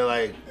court and they're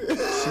like,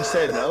 she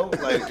said no,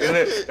 like, and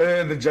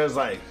then the judge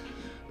like,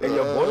 And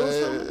your boy was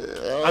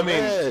I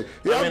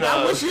mean,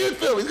 I wish he'd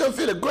film. He's gonna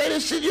see the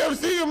greatest shit you ever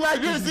seen in your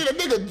life. You ever seen a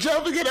nigga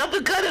jump and get up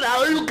and cut it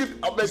out?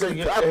 I'll make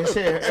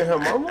and her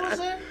mama was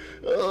there?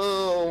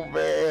 Oh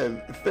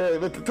man,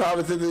 Mr.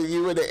 Thomas, is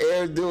you in the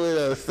air doing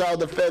a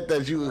sound effect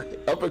as you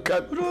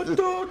uppercut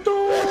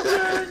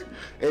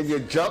and you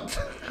jumped.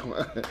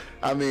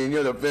 I mean,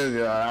 you're the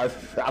business.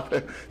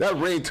 That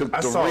ring took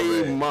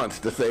 3 months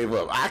to save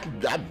up.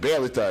 I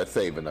barely started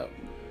saving up.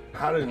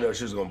 I didn't know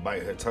she was gonna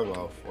bite her tongue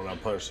off when I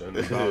punched her in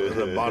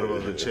the bottom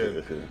of the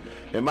chin.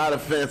 In my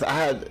defense, I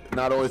had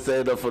not only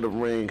saved up for the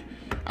ring,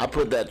 I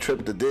put that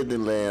trip to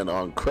Disneyland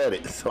on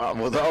credit, so I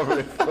was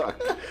already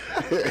fucked.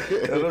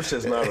 That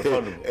shit's not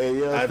refundable. And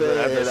you know what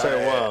I'm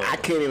saying? I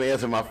can't even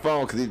answer my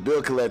phone because these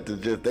bill collectors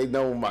they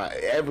know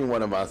every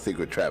one of my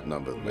secret trap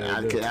numbers,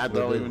 man. I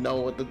don't even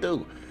know what to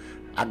do.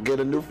 I get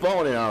a new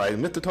phone and I'm like,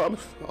 Mr.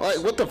 Thomas,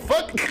 like, what the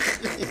fuck?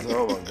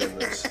 Oh my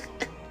goodness.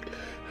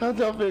 How'd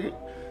y'all figure?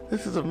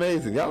 This is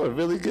amazing. Y'all are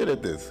really good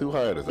at this. Who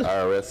hired us?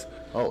 IRS?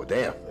 Oh,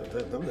 damn.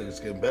 Them niggas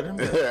getting better and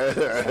better.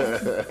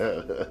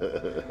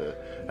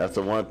 That's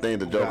the one thing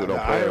the Joker don't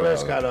the play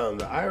IRS around.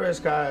 The IRS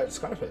got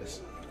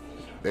Scarface.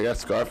 They got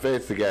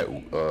Scarface. They got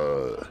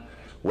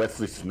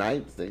Wesley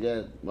Snipes. They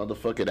got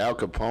motherfucking Al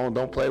Capone.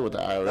 Don't play with the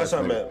IRS. That's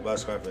what I meant by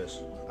Scarface.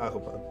 Al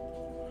Capone.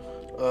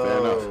 Fair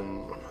enough.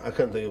 I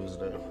couldn't think of his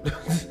name.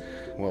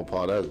 Well,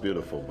 Paul, that's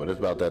beautiful, but it's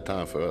about that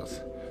time for us.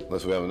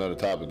 Unless we have another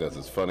topic that's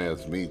as funny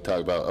as me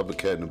talking about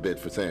uppercutting a bitch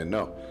for saying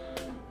no.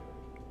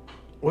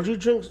 Would you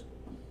drink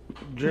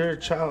your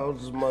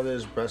child's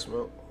mother's breast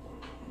milk?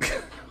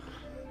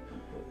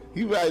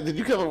 You right? Did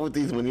you come up with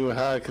these when you were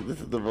high? Because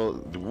this is the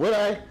most. Would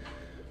I?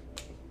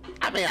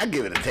 I mean, I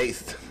give it a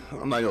taste.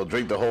 I'm not gonna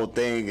drink the whole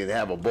thing and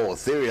have a bowl of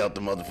cereal out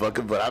the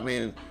motherfucker, but I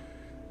mean,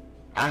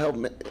 I help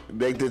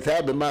make this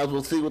happen. Might as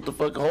well see what the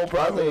fuck the whole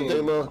process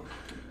is.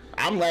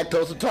 I'm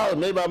lactose intolerant.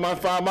 Maybe I might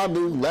find my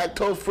new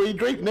lactose-free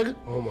drink, nigga.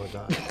 Oh my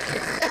god.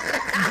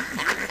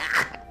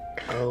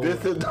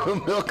 This is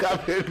the milk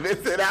I've been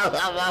missing out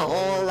of my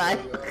whole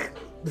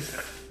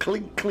life.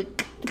 Clink,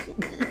 clink.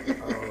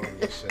 Oh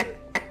shit.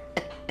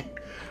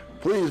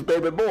 Please,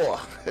 baby boy.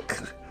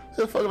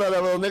 Just fuck about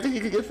that little nigga. You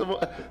can get some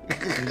more.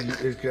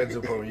 It gets to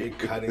the point where you're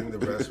cutting the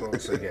breast milk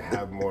so you can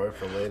have more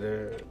for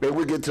later. Maybe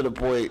we get to the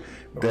point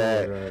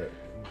that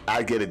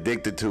I get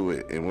addicted to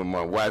it, and when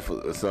my wife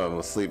or son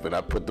was sleeping,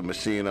 I put the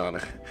machine on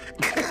her.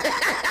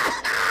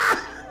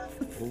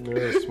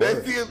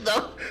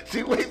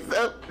 She wakes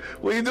up.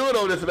 What are you doing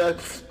over this, man?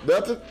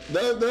 Nothing.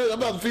 No, I'm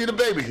about to feed the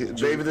baby.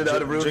 Baby's in the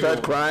other room,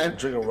 starts crying.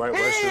 Drinking white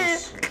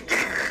Russians.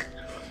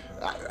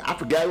 I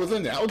forgot it was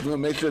in there. I was going to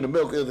make sure the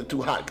milk isn't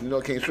too hot. You know,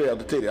 it came straight out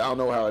the titty. I don't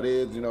know how it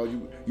is. You know,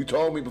 you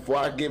told me before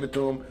I give it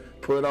to him,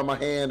 put it on my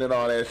hand and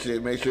all that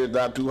shit. Make sure it's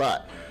not too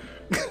hot.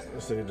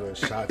 This nigga doing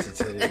shots of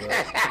titty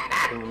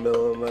in the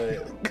middle of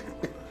the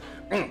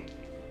night.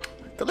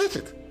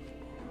 Delicious.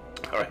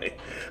 All right.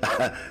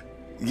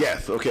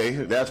 Yes, okay.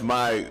 That's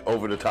my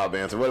over-the-top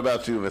answer. What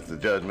about you, Mr.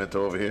 Judgmental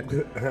over here?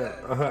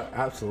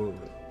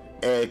 Absolutely.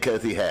 And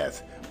because he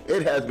has.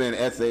 It has been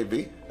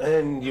SAB.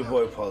 And your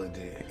boy Paulie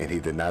D. And he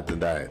did not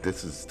deny it.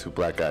 This is Two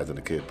Black Guys and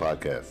a Kid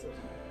podcast.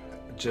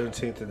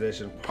 Juneteenth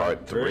edition,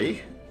 Part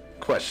 3?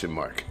 Question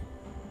mark.